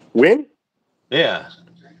 When? Yeah.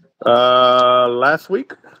 Last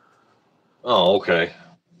week. Oh, okay.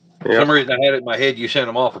 For some reason I had it in my head you sent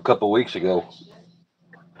them off a couple of weeks ago.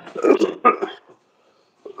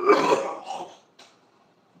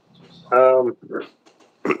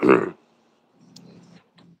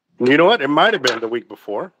 You know what? It might have been the week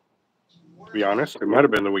before. To be honest, it might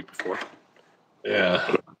have been the week before.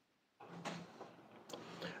 Yeah.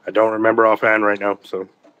 I don't remember offhand right now, so.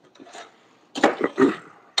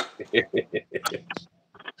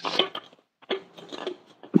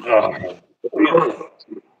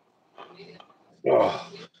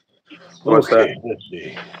 What's Okay, that? let's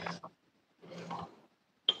see.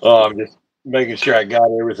 Oh, I'm just making sure I got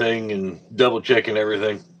everything and double checking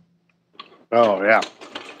everything. Oh, yeah.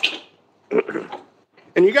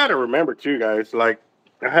 And you got to remember, too, guys, like,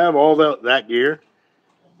 I have all that gear.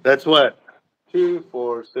 That's what? 2,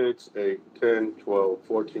 4, 6, 8, 10, 12,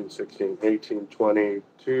 14, 16, 18,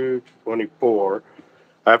 22, 24.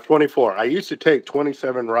 I have 24. I used to take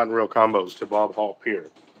 27 rod and reel combos to Bob Hall Pier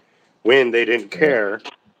when they didn't care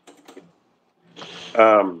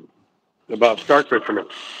about shark fishermen.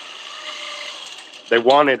 They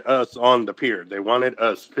wanted us on the pier. They wanted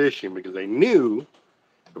us fishing because they knew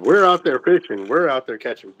if we're out there fishing, we're out there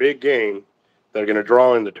catching big game that are going to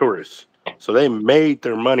draw in the tourists. So they made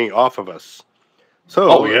their money off of us.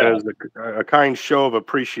 So as a kind show of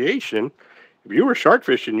appreciation, if you were shark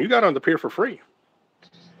fishing, you got on the pier for free,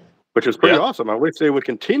 which is pretty awesome. I wish they would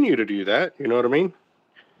continue to do that. You know what I mean?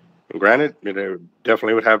 And granted, they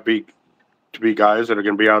definitely would have to be guys that are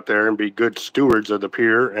going to be out there and be good stewards of the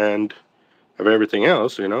pier and of everything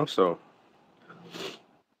else, you know. So,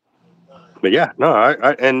 but yeah, no,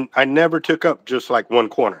 I never took up just like one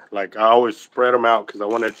corner. Like I always spread them out because I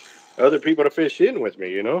wanted other people to fish in with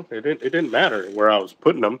me. You know, it didn't matter where I was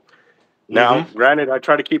putting them. Now, granted, I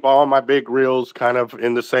try to keep all my big reels kind of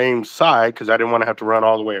in the same side because I didn't want to have to run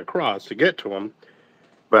all the way across to get to them.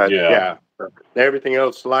 But yeah, everything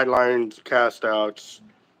else, slide lines, cast outs,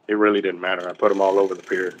 it really didn't matter. I put them all over the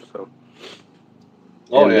pier. So.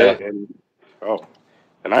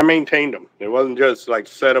 And I maintained them. It wasn't just like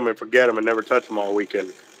set them and forget them and never touch them all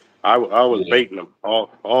weekend. I was baiting them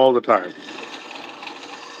all the time.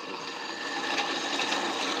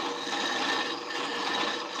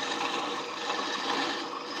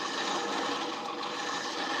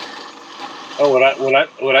 Oh,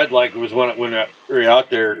 what I'd like was when we were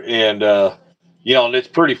out there, and you know, and it's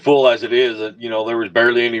pretty full as it is. You know, there was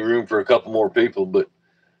barely any room for a couple more people, but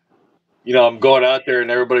you know, I'm going out there,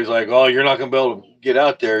 and everybody's like, "Oh, you're not gonna be able to get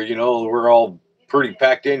out there." You know, we're all pretty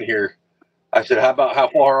packed in here. I said, how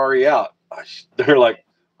far are you out?" They're like,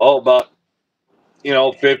 "Oh, about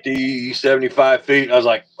 50, 75 feet." I was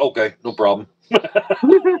like, "Okay, no problem."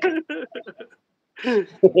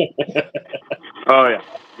 Oh yeah,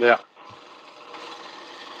 yeah.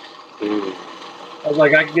 Mm. I was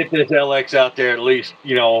like, I can get this LX out there at least,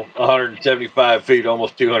 175 feet,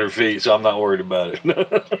 almost 200 feet, so I'm not worried about it.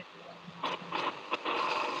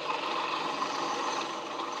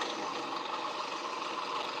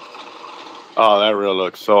 Oh, that reel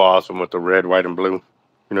looks so awesome with the red, white, and blue. You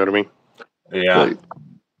know what I mean? Yeah. Like,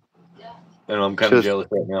 And I'm kind of jealous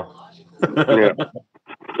right now. yeah.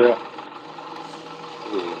 Yeah.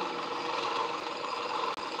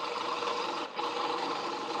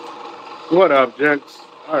 What up, gents?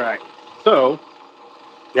 All right. So,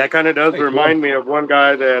 that kind of does remind me of one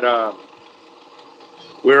guy that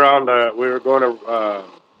we were going to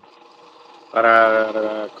at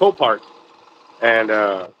a Copart, and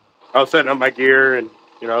I was setting up my gear, and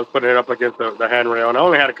I was putting it up against the handrail, and I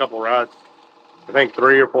only had a couple rods, I think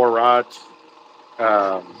 3 or 4 rods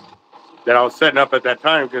that I was setting up at that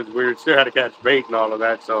time because we still had to catch bait and all of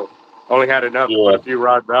that, so only had enough to put a few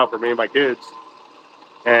rods out for me and my kids.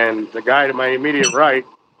 And the guy to my immediate right,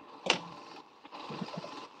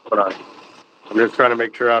 hold on, I'm just trying to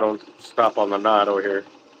make sure I don't stop on the knot over here.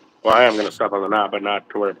 Well, I am going to stop on the knot, but not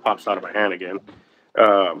to where it pops out of my hand again.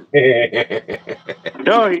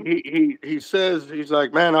 No, he says, he's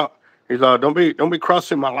like, man, he's like, don't be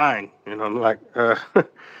crossing my line. And I'm like, I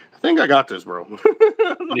think I got this, bro.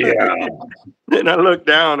 Yeah. And I look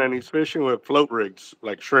down, and he's fishing with float rigs,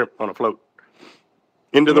 like shrimp on a float,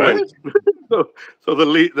 into the wind. So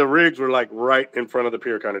the rigs were like right in front of the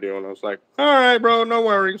pier, kind of deal. And I was like, all right, bro, no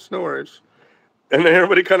worries, no worries. And then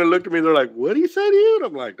everybody kind of looked at me. They're like, what he said to you? And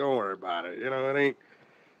I'm like, don't worry about it. It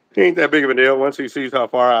ain't that big of a deal. Once he sees how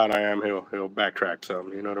far out I am, he'll backtrack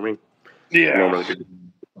some. You know what I mean? Yeah. Normally do.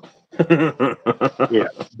 Yeah.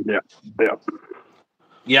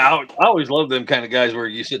 Yeah, I always love them kind of guys where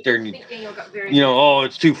you sit there and oh,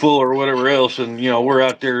 it's too full or whatever else, and we're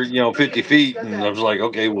out there, 50 feet, and I was like,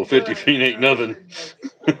 okay, well, 50 feet ain't nothing.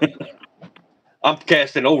 I'm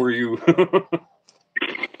casting over you.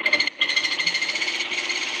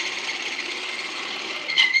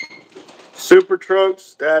 Super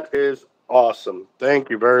Trunks, that is awesome.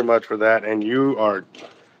 Thank you very much for that. And you are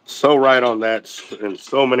so right on that in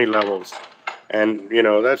so many levels. And,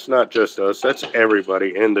 that's not just us, that's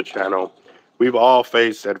everybody in the channel. We've all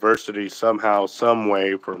faced adversity somehow, some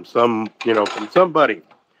way, from from somebody.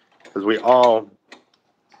 Because we all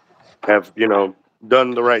have,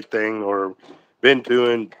 done the right thing or been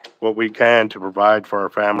doing what we can to provide for our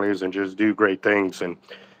families and just do great things. And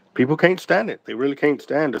people can't stand it. They really can't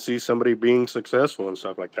stand to see somebody being successful and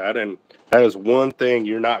stuff like that. And that is one thing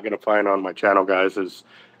you're not going to find on my channel, guys, is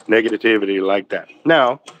negativity like that.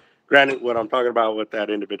 Now, granted, what I'm talking about, what that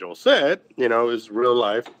individual said, is real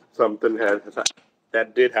life. Something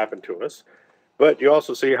that did happen to us. But you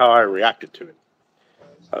also see how I reacted to it.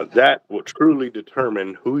 That will truly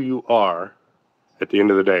determine who you are at the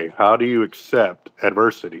end of the day. How do you accept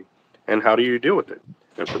adversity? And how do you deal with it?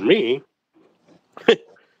 And for me,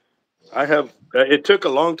 it took a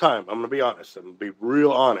long time. I'm going to be honest. I'm going to be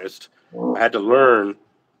real honest. I had to learn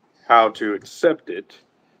how to accept it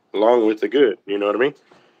along with the good. You know what I mean?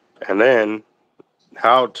 And then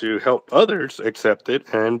how to help others accept it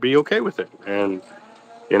and be okay with it. And,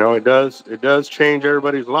 it does change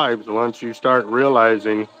everybody's lives once you start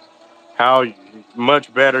realizing how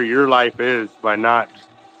much better your life is by not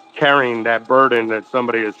carrying that burden that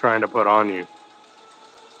somebody is trying to put on you.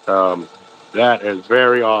 That is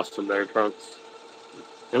very awesome there, Trunks.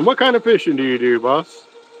 And what kind of fishing do you do, boss?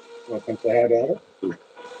 Welcome to head at it.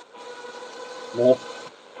 No.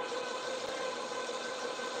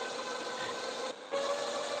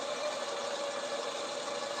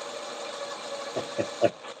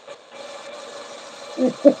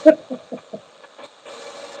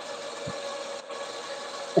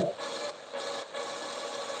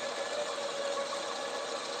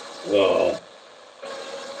 Oh.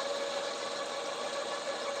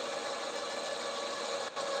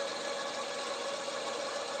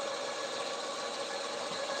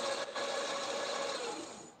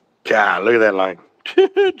 Ah, look at that line.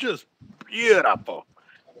 Just beautiful.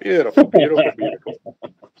 Beautiful, beautiful, beautiful.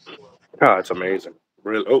 Oh, it's amazing.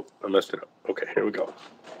 Really. Oh, I messed it up. Okay, here we go.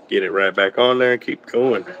 Get it right back on there and keep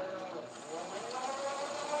going.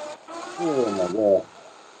 Oh my god.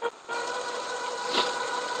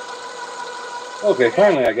 Okay,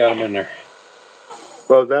 finally I got them in there.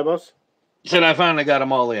 What was that, boss? Said I finally got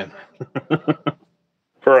them all in.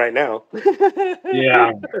 For right now.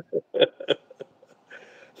 Yeah.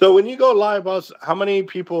 So when you go live, boss, how many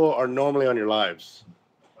people are normally on your lives?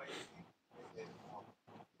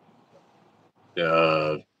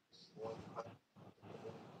 I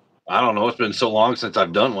don't know. It's been so long since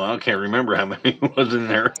I've done one. I can't remember how many was in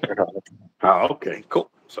there. Oh, okay, cool.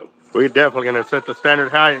 So we're definitely gonna set the standard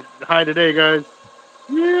high today, guys.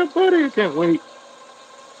 Yeah, buddy, I can't wait.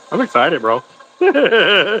 I'm excited, bro.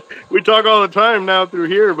 We talk all the time now through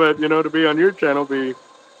here, but you know, to be on your channel be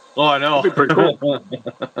Oh, I know. be pretty cool.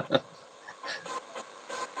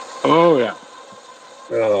 Oh yeah.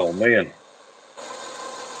 Oh man.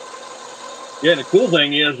 Yeah, the cool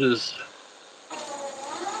thing is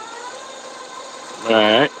All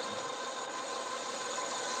right.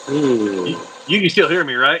 Ooh. you can still hear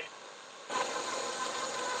me, right?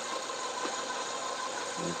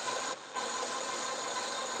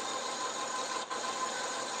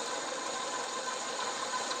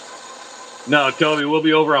 No, Toby, we'll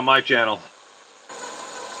be over on my channel.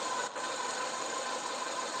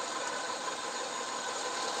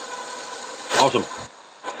 Awesome.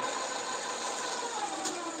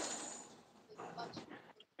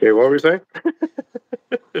 Okay, what were we saying?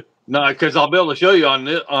 No, because I'll be able to show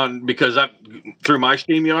you because I through my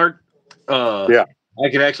SteamYard. Yeah. I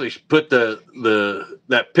could actually put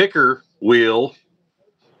that picker wheel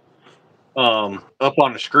up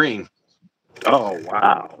on the screen. Oh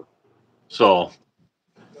wow. So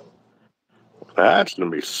That's gonna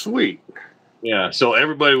be sweet. yeah, so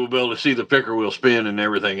everybody will be able to see the picker wheel spin and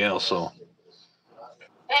everything else. So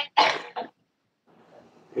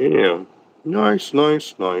Yeah. Nice,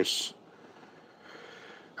 nice, nice.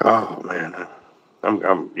 Oh man.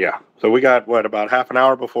 Yeah. So we got what, about half an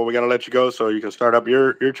hour before we gotta let you go so you can start up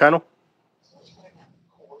your channel?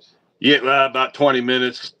 yeah, about 20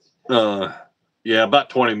 minutes. Yeah, about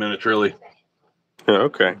 20 minutes really. Yeah,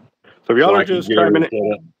 okay. So if y'all So are I can just get chiming in,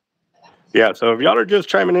 everything set up. yeah, so if y'all are just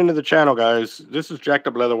chiming into the channel, guys, this is Jacked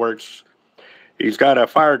Up Leatherworks. He's got a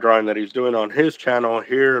fire drawing that he's doing on his channel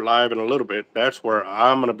here live in a little bit. That's where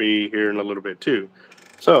I'm going to be here in a little bit too.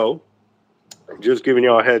 So, just giving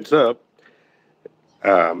y'all a heads up,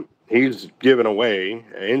 he's giving away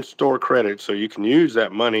in-store credit so you can use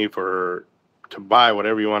that money to buy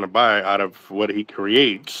whatever you want to buy out of what he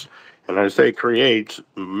creates. And I say creates,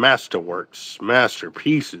 masterworks,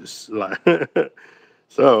 masterpieces.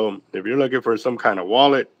 So if you're looking for some kind of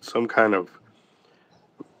wallet, some kind of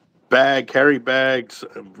bag, carry bags,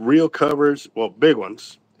 real covers, well, big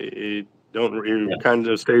ones. It kind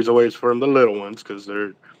of stays away from the little ones because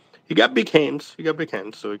he got big hands. He got big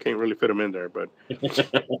hands, so he can't really fit them in there. But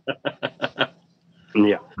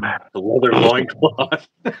yeah, The leather loincloth.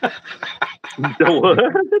 the what?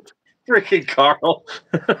 Freaking Carl.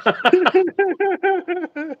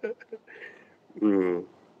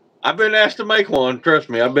 I've been asked to make one. Trust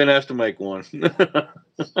me, I've been asked to make one.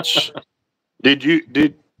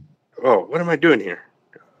 Oh, what am I doing here?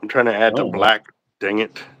 I'm trying to add the black. Dang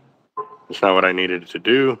it. That's not what I needed to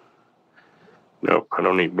do. Nope, I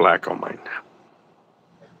don't need black on mine.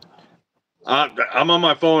 I'm on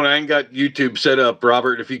my phone. I ain't got YouTube set up,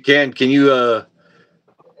 Robert. If you can you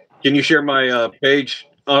share my page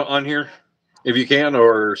on here, if you can,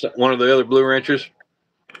 or one of the other Blue Ranchers?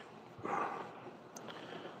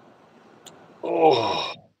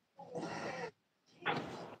 Oh,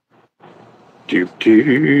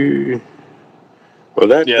 Well,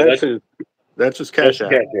 that's his cash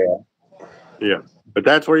app. Yeah, but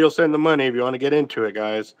that's where you'll send the money if you want to get into it,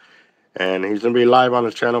 guys. And he's gonna be live on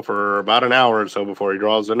his channel for about an hour or so before he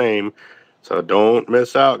draws the name. So don't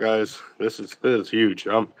miss out, guys. This is huge.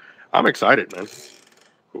 I'm excited, man.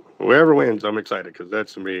 Whoever wins, I'm excited because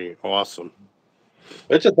that's gonna be awesome.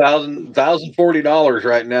 it's $1,040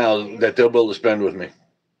 right now that they'll be able to spend with me.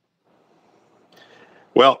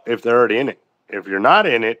 Well, if they're already in it. If you're not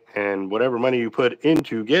in it, and whatever money you put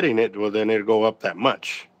into getting it, well, then it'll go up that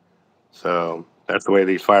much. So that's the way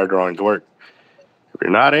these fire drawings work. If you're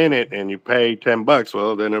not in it and you pay $10,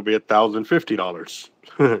 well, then it'll be $1,050.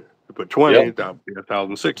 You put 20, that'll be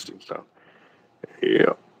 $1,060. So,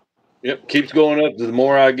 yeah. Yep, keeps going up. The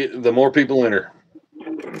more I get, the more people enter.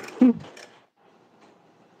 All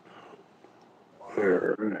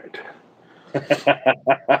right.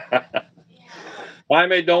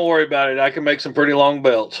 Jaime, don't worry about it. I can make some pretty long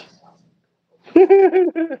belts. You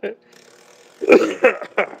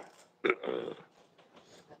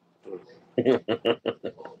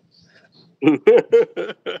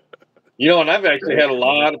know, and I've actually had a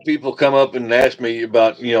lot of people come up and ask me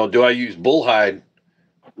about, do I use bull hide,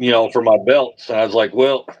 for my belts? And I was like,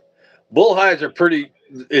 well, bull hides are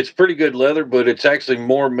it's pretty good leather, but it's actually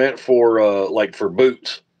more meant for like for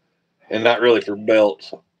boots and not really for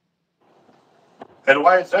belts. And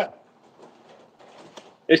why is that?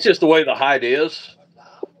 It's just the way the hide is.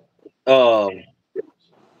 I've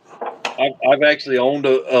actually owned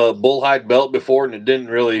a bull hide belt before, and it didn't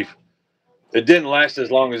last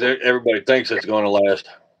as long as everybody thinks it's going to last.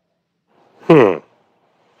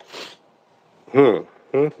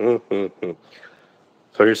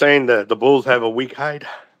 So you're saying that the bulls have a weak hide?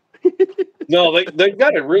 No, they've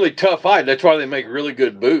got a really tough hide. That's why they make really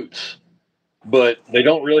good boots, but they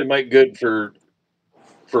don't really make good for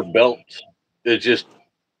belts. It's just,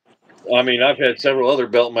 I mean, I've had several other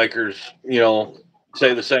belt makers,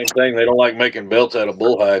 say the same thing. They don't like making belts out of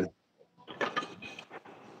bull hide.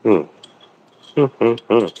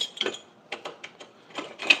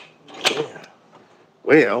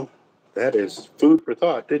 Well, that is food for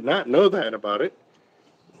thought. Did not know that about it.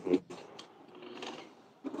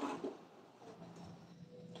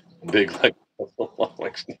 Big like.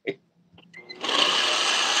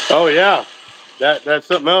 Oh yeah, that's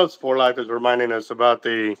something else. For Life is reminding us about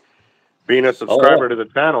being a subscriber to the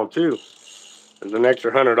channel too. There's an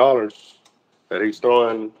extra $100 that he's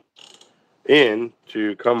throwing in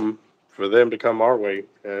for them to come our way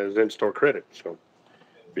as in-store credit. So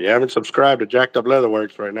if you haven't subscribed to Jacked Up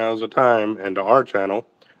Leatherworks, right now is the time, and to our channel,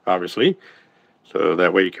 obviously, so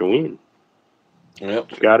that way you can win.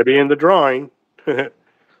 Yep. You got to be in the drawing.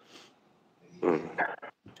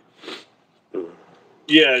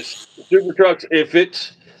 Yes, super trucks.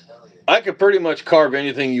 I could pretty much carve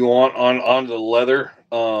anything you want on the leather,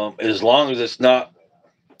 as long as it's not.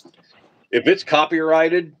 If it's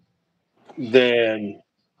copyrighted, then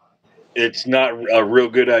it's not a real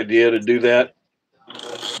good idea to do that.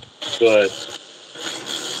 But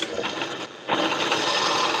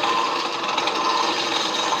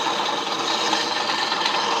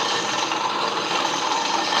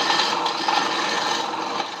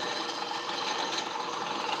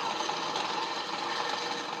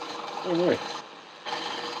anyway.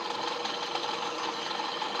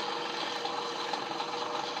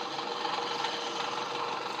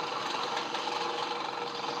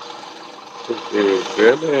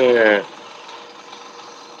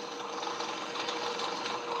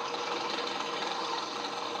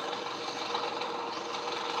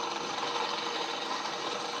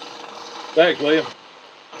 Thanks, William.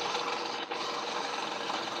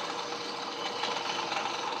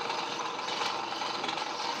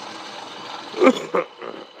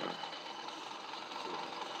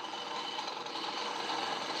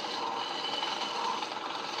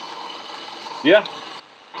 Yeah.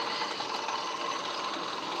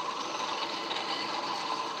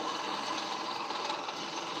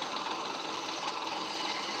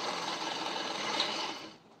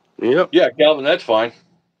 Yep. Yeah, Calvin, that's fine.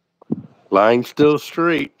 Line's still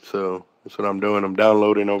straight, so that's what I'm doing. I'm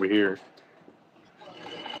downloading over here.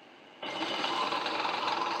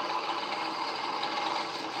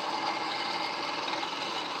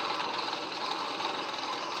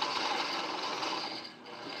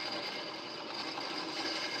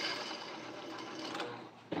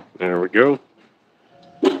 There we go.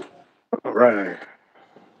 All right.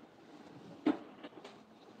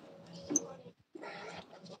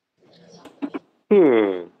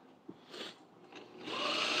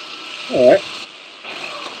 All right.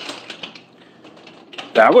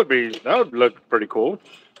 That would look pretty cool.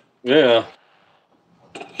 Yeah.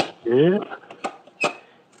 Yeah.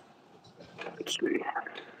 Let's see.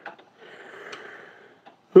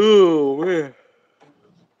 Oh man.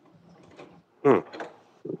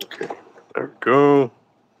 Okay. There we go.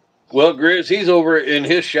 Well, Grizz, he's over in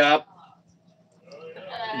his shop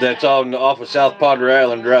that's off of South Padre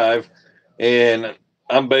Island Drive, and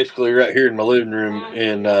I'm basically right here in my living room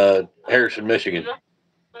in Harrison, Michigan.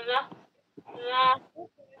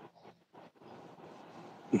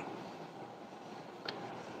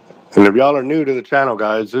 And if y'all are new to the channel,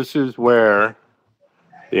 guys, this is where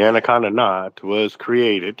the Anaconda knot was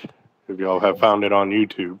created. If y'all have found it on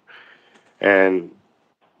YouTube. And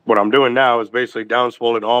what I'm doing now is basically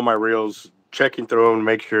downspoling all my reels, checking through them,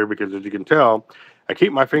 make sure, because as you can tell, I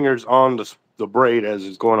keep my fingers on the braid as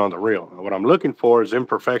it's going on the reel. And what I'm looking for is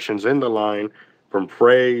imperfections in the line, from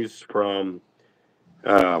frays, from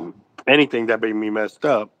anything that may be messed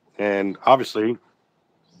up. And obviously,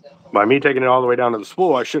 by me taking it all the way down to the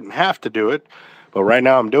spool, I shouldn't have to do it. But right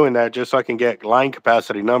now I'm doing that just so I can get line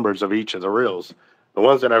capacity numbers of each of the reels. The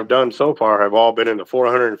ones that I've done so far have all been in the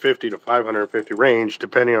 450 to 550 range,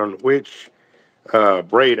 depending on which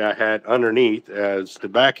braid I had underneath as the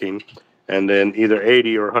backing, and then either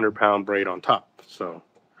 80 or 100-pound braid on top. So.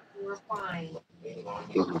 We're fine.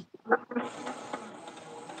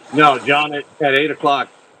 No, John, at 8 o'clock.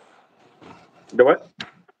 The what?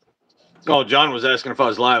 Oh, John was asking if I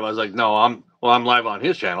was live. I was like, no, I'm live on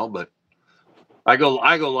his channel, but I go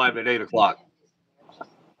live at 8 o'clock.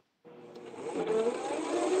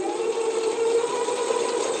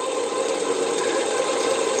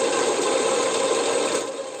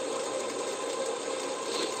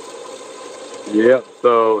 Yeah,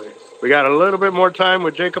 so we got a little bit more time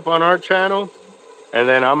with Jacob on our channel, and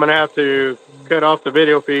then I'm gonna have to cut off the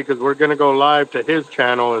video feed because we're gonna go live to his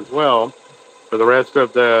channel as well for the rest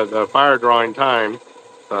of the fire drawing time.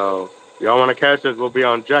 So y'all want to catch us? We'll be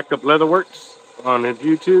on Jacob Leatherworks on his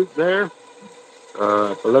YouTube there.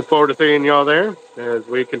 So look forward to seeing y'all there as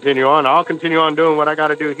we continue on. I'll continue on doing what I got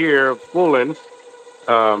to do here, spooling,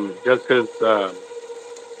 just because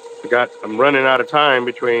I'm running out of time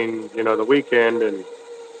between the weekend and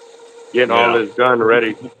getting all this done,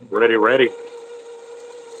 ready.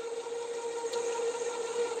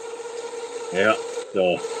 Yeah.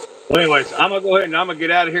 So, well, anyways, I'm gonna go ahead and I'm gonna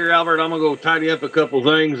get out of here, Albert. I'm gonna go tidy up a couple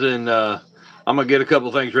things, and I'm gonna get a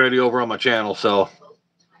couple things ready over on my channel. So,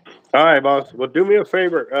 all right, boss. Well, do me a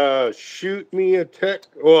favor. Shoot me a text.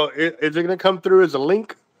 Well, is it gonna come through as a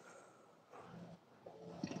link?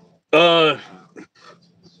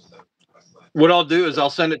 what I'll do is I'll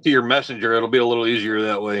send it to your messenger. It'll be a little easier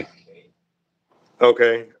that way.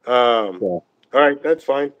 Okay. All right, that's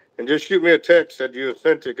fine. And just shoot me a text that you have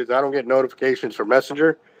sent it, because I don't get notifications for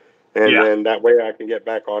Messenger, and then that way I can get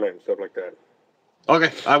back on it and stuff like that.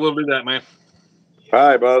 Okay, I will do that, man. All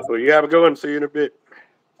right, boss. Well, you have a good one. See you in a bit.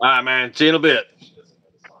 All right, man. See you in a bit.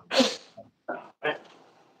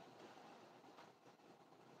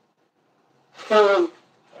 All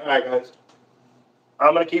right, guys.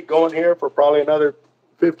 I'm going to keep going here for probably another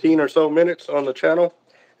 15 or so minutes on the channel.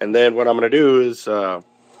 And then what I'm going to do is I'm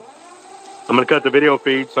going to cut the video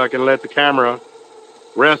feed so I can let the camera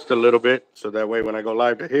rest a little bit. So that way when I go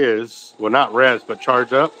live to his, well, not rest, but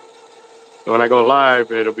charge up. So when I go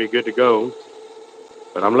live, it'll be good to go.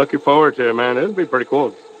 But I'm looking forward to it, man. It'll be pretty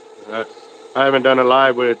cool. I haven't done a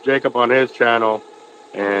live with Jacob on his channel,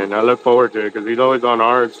 and I look forward to it because he's always on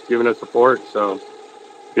ours giving us support. So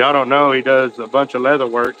if y'all don't know, he does a bunch of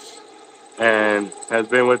Leatherworks and has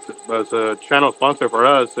been with as a channel sponsor for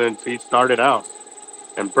us since he started out.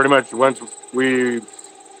 And pretty much once we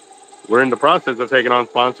were in the process of taking on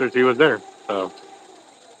sponsors, he was there. So.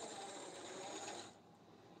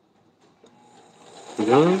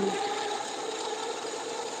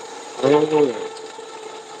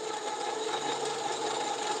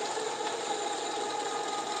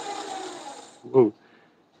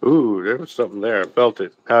 Ooh, there was something there. I felt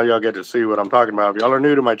it. Now y'all get to see what I'm talking about. If y'all are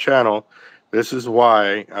new to my channel, this is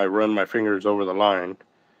why I run my fingers over the line.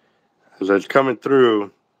 As it's coming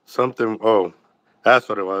through, something, oh, that's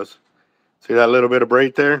what it was. See that little bit of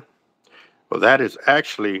braid there? Well, that is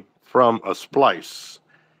actually from a splice.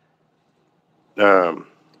 And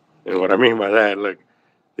what I mean by that, look,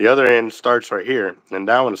 the other end starts right here, and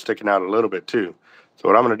that one's sticking out a little bit too. So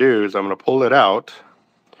what I'm going to do is I'm going to pull it out,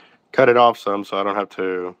 cut it off some so I don't have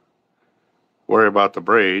to worry about the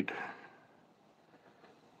braid,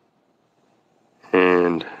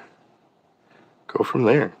 and go from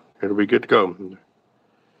there. It'll be good to go.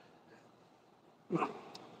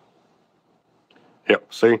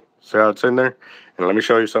 Yep, see how it's in there? And let me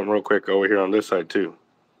show you something real quick over here on this side too.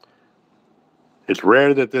 It's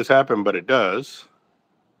rare that this happened, but it does.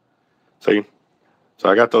 See? So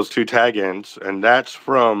I got those two tag ends, and that's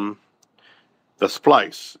from the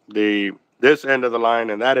splice. This end of the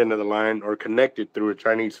line and that end of the line are connected through a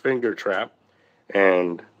Chinese finger trap.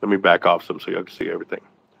 And let me back off some so you can see everything.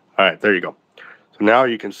 All right, there you go. So now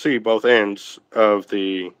you can see both ends of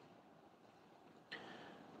that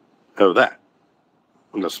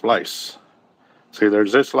on the splice. See,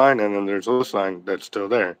 there's this line, and then there's this line that's still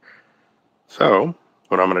there. So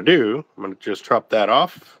what I'm going to do, I'm going to just chop that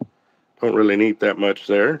off. Don't really need that much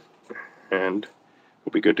there, and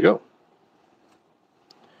we'll be good to go.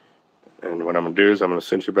 And what I'm going to do is I'm going to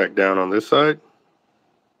cinch it back down on this side.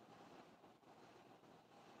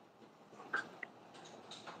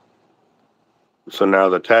 So now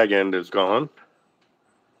the tag end is gone.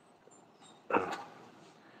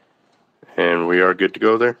 And we are good to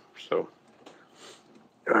go there. So,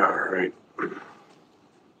 all right.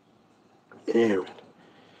 And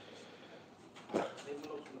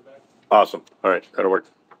Awesome. All right, that'll work.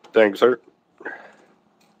 Thanks, sir.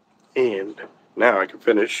 And now I can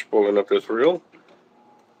finish pulling up this reel.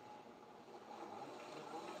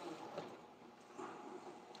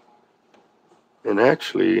 And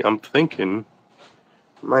actually, I'm thinking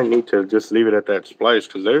I might need to just leave it at that splice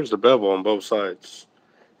because there's the bevel on both sides.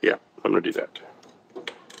 Yeah, I'm going to do that.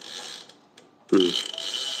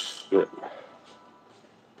 Yeah.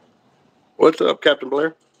 What's up, Captain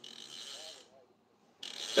Blair?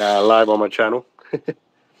 Live on my channel.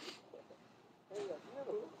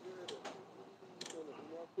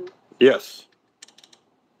 Yes.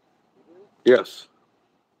 Yes.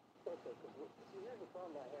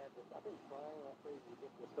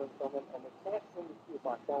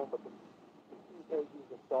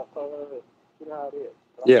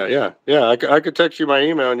 Yeah. I could text you my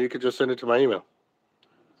email and you could just send it to my email.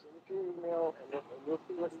 Send it to your email and you'll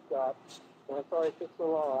see what he's got. And I'm sorry it took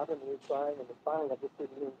so long. I've been trying, and finally I just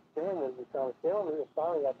didn't understand when you trying to tell me. And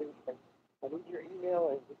finally I need your email,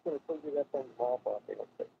 and it's going to send you that thing ballpark.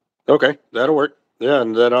 Okay, that'll work. Yeah,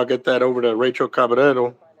 and then I'll get that over to Rachel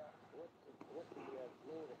Cabrera.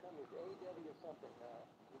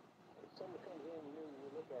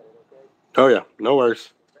 Oh yeah, no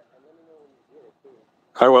worries.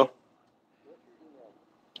 I will.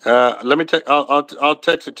 Let me take. I'll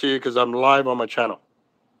text it to you because I'm live on my channel.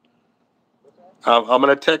 I'm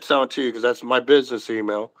gonna text out to you because that's my business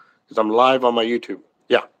email because I'm live on my YouTube.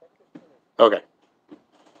 Yeah. Okay.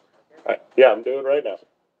 All right. Yeah, I'm doing it right now.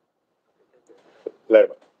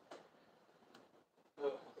 Later.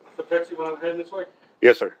 The Pepsi when I'm heading this way?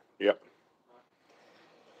 Yes, sir. Yep.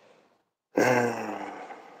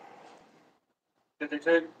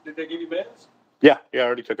 Did they give you meds? Yeah, I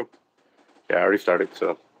already took them. Yeah, I already started.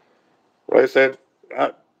 So, like I said,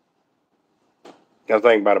 I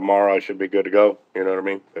think by tomorrow I should be good to go. You know what I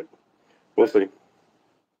mean? But we'll see.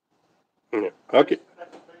 Yeah. Okay.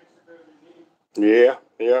 Yeah,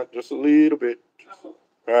 just a little bit. All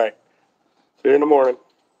right. See you in the morning.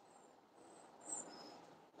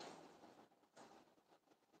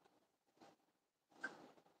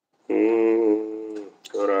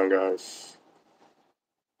 Go down, guys.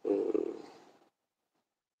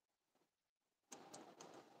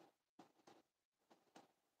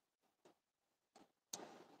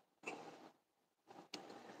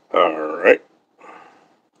 All right.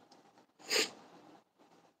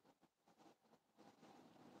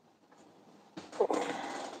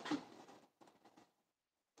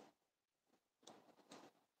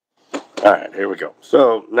 All right, here we go.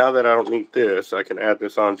 So now that I don't need this, I can add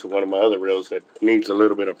this on to one of my other reels that needs a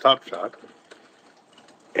little bit of top shot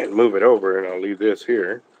and move it over, and I'll leave this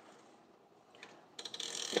here.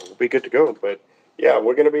 And we'll be good to go. But yeah,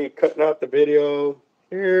 we're going to be cutting out the video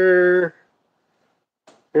here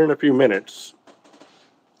in a few minutes.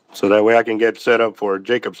 So that way I can get set up for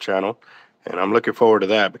Jacob's channel. And I'm looking forward to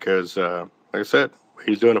that because, like I said,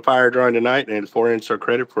 he's doing a fire drawing tonight, and it's 4 inch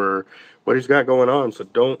credit for what he's got going on. So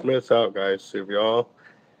don't miss out, guys. If y'all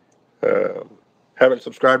haven't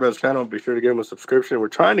subscribed to his channel, be sure to give him a subscription. We're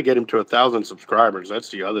trying to get him to 1,000 subscribers.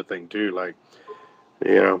 That's the other thing too. Like,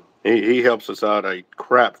 you know, he helps us out a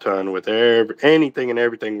crap ton with anything and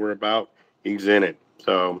everything we're about. He's in it.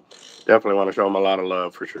 So definitely want to show him a lot of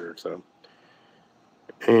love for sure. So,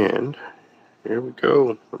 and here we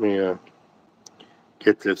go. Let me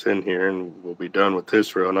get this in here and we'll be done with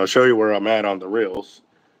this reel. And I'll show you where I'm at on the reels.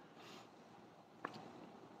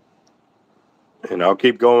 And I'll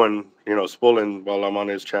keep going, you know, spooling while I'm on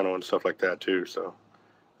his channel and stuff like that too. So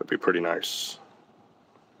it'll be pretty nice.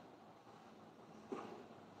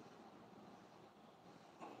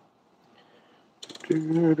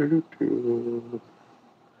 Boom.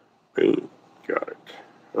 Got it.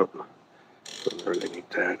 Oh, don't really need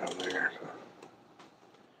that on there.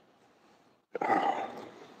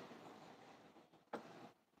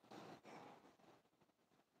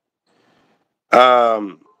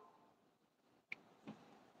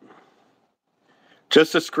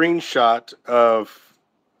 Just a screenshot of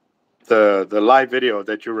the live video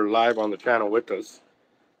that you were live on the channel with us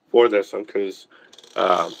for this one, because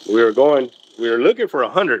we were looking for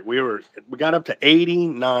 100. We got up to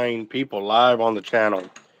 89 people live on the channel,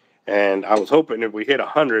 and I was hoping if we hit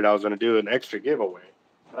 100, I was going to do an extra giveaway.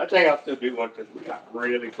 I think I'll still do one because we got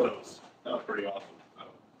really close. That was pretty awesome.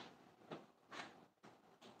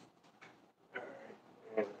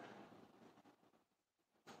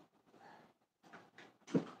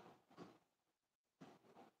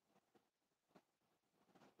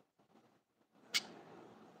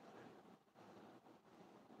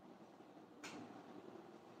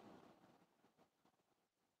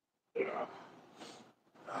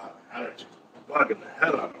 Allergy bugging the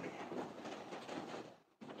hell out of me.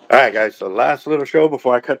 All right, guys, so last little show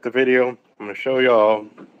before I cut the video. I'm going to show y'all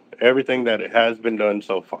everything that it has been done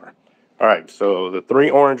so far. All right, so the 3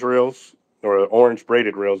 orange reels, or the orange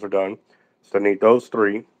braided reels, are done. So I need those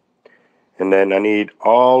 3. And then I need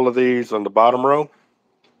all of these on the bottom row.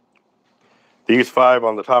 These 5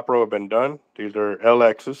 on the top row have been done. These are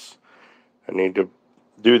LXs. I need to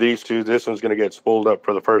do these 2. This one's going to get spooled up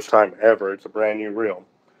for the first time ever. It's a brand new reel.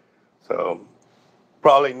 So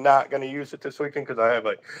probably not going to use it this weekend because I have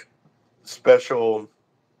a special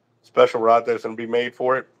rod that's going to be made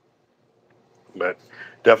for it. But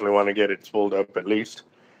definitely want to get it spooled up at least.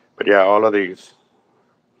 But yeah, all of these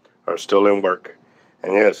are still in work.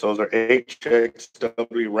 And yes, those are HXW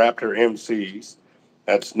Raptor MCs.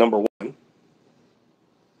 That's number 1.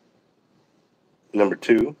 Number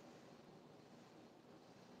 2.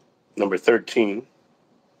 Number 13.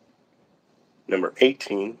 Number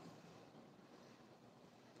 18.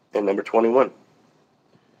 And number 21.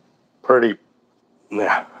 Pretty,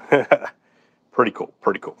 yeah, pretty cool,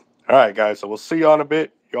 pretty cool. All right, guys, so we'll see you on a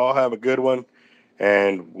bit. Y'all have a good one.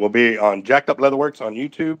 And we'll be on Jacked Up Leatherworks on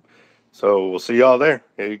YouTube. So we'll see y'all there.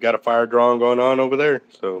 Yeah, you got a fire drawing going on over there.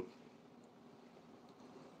 So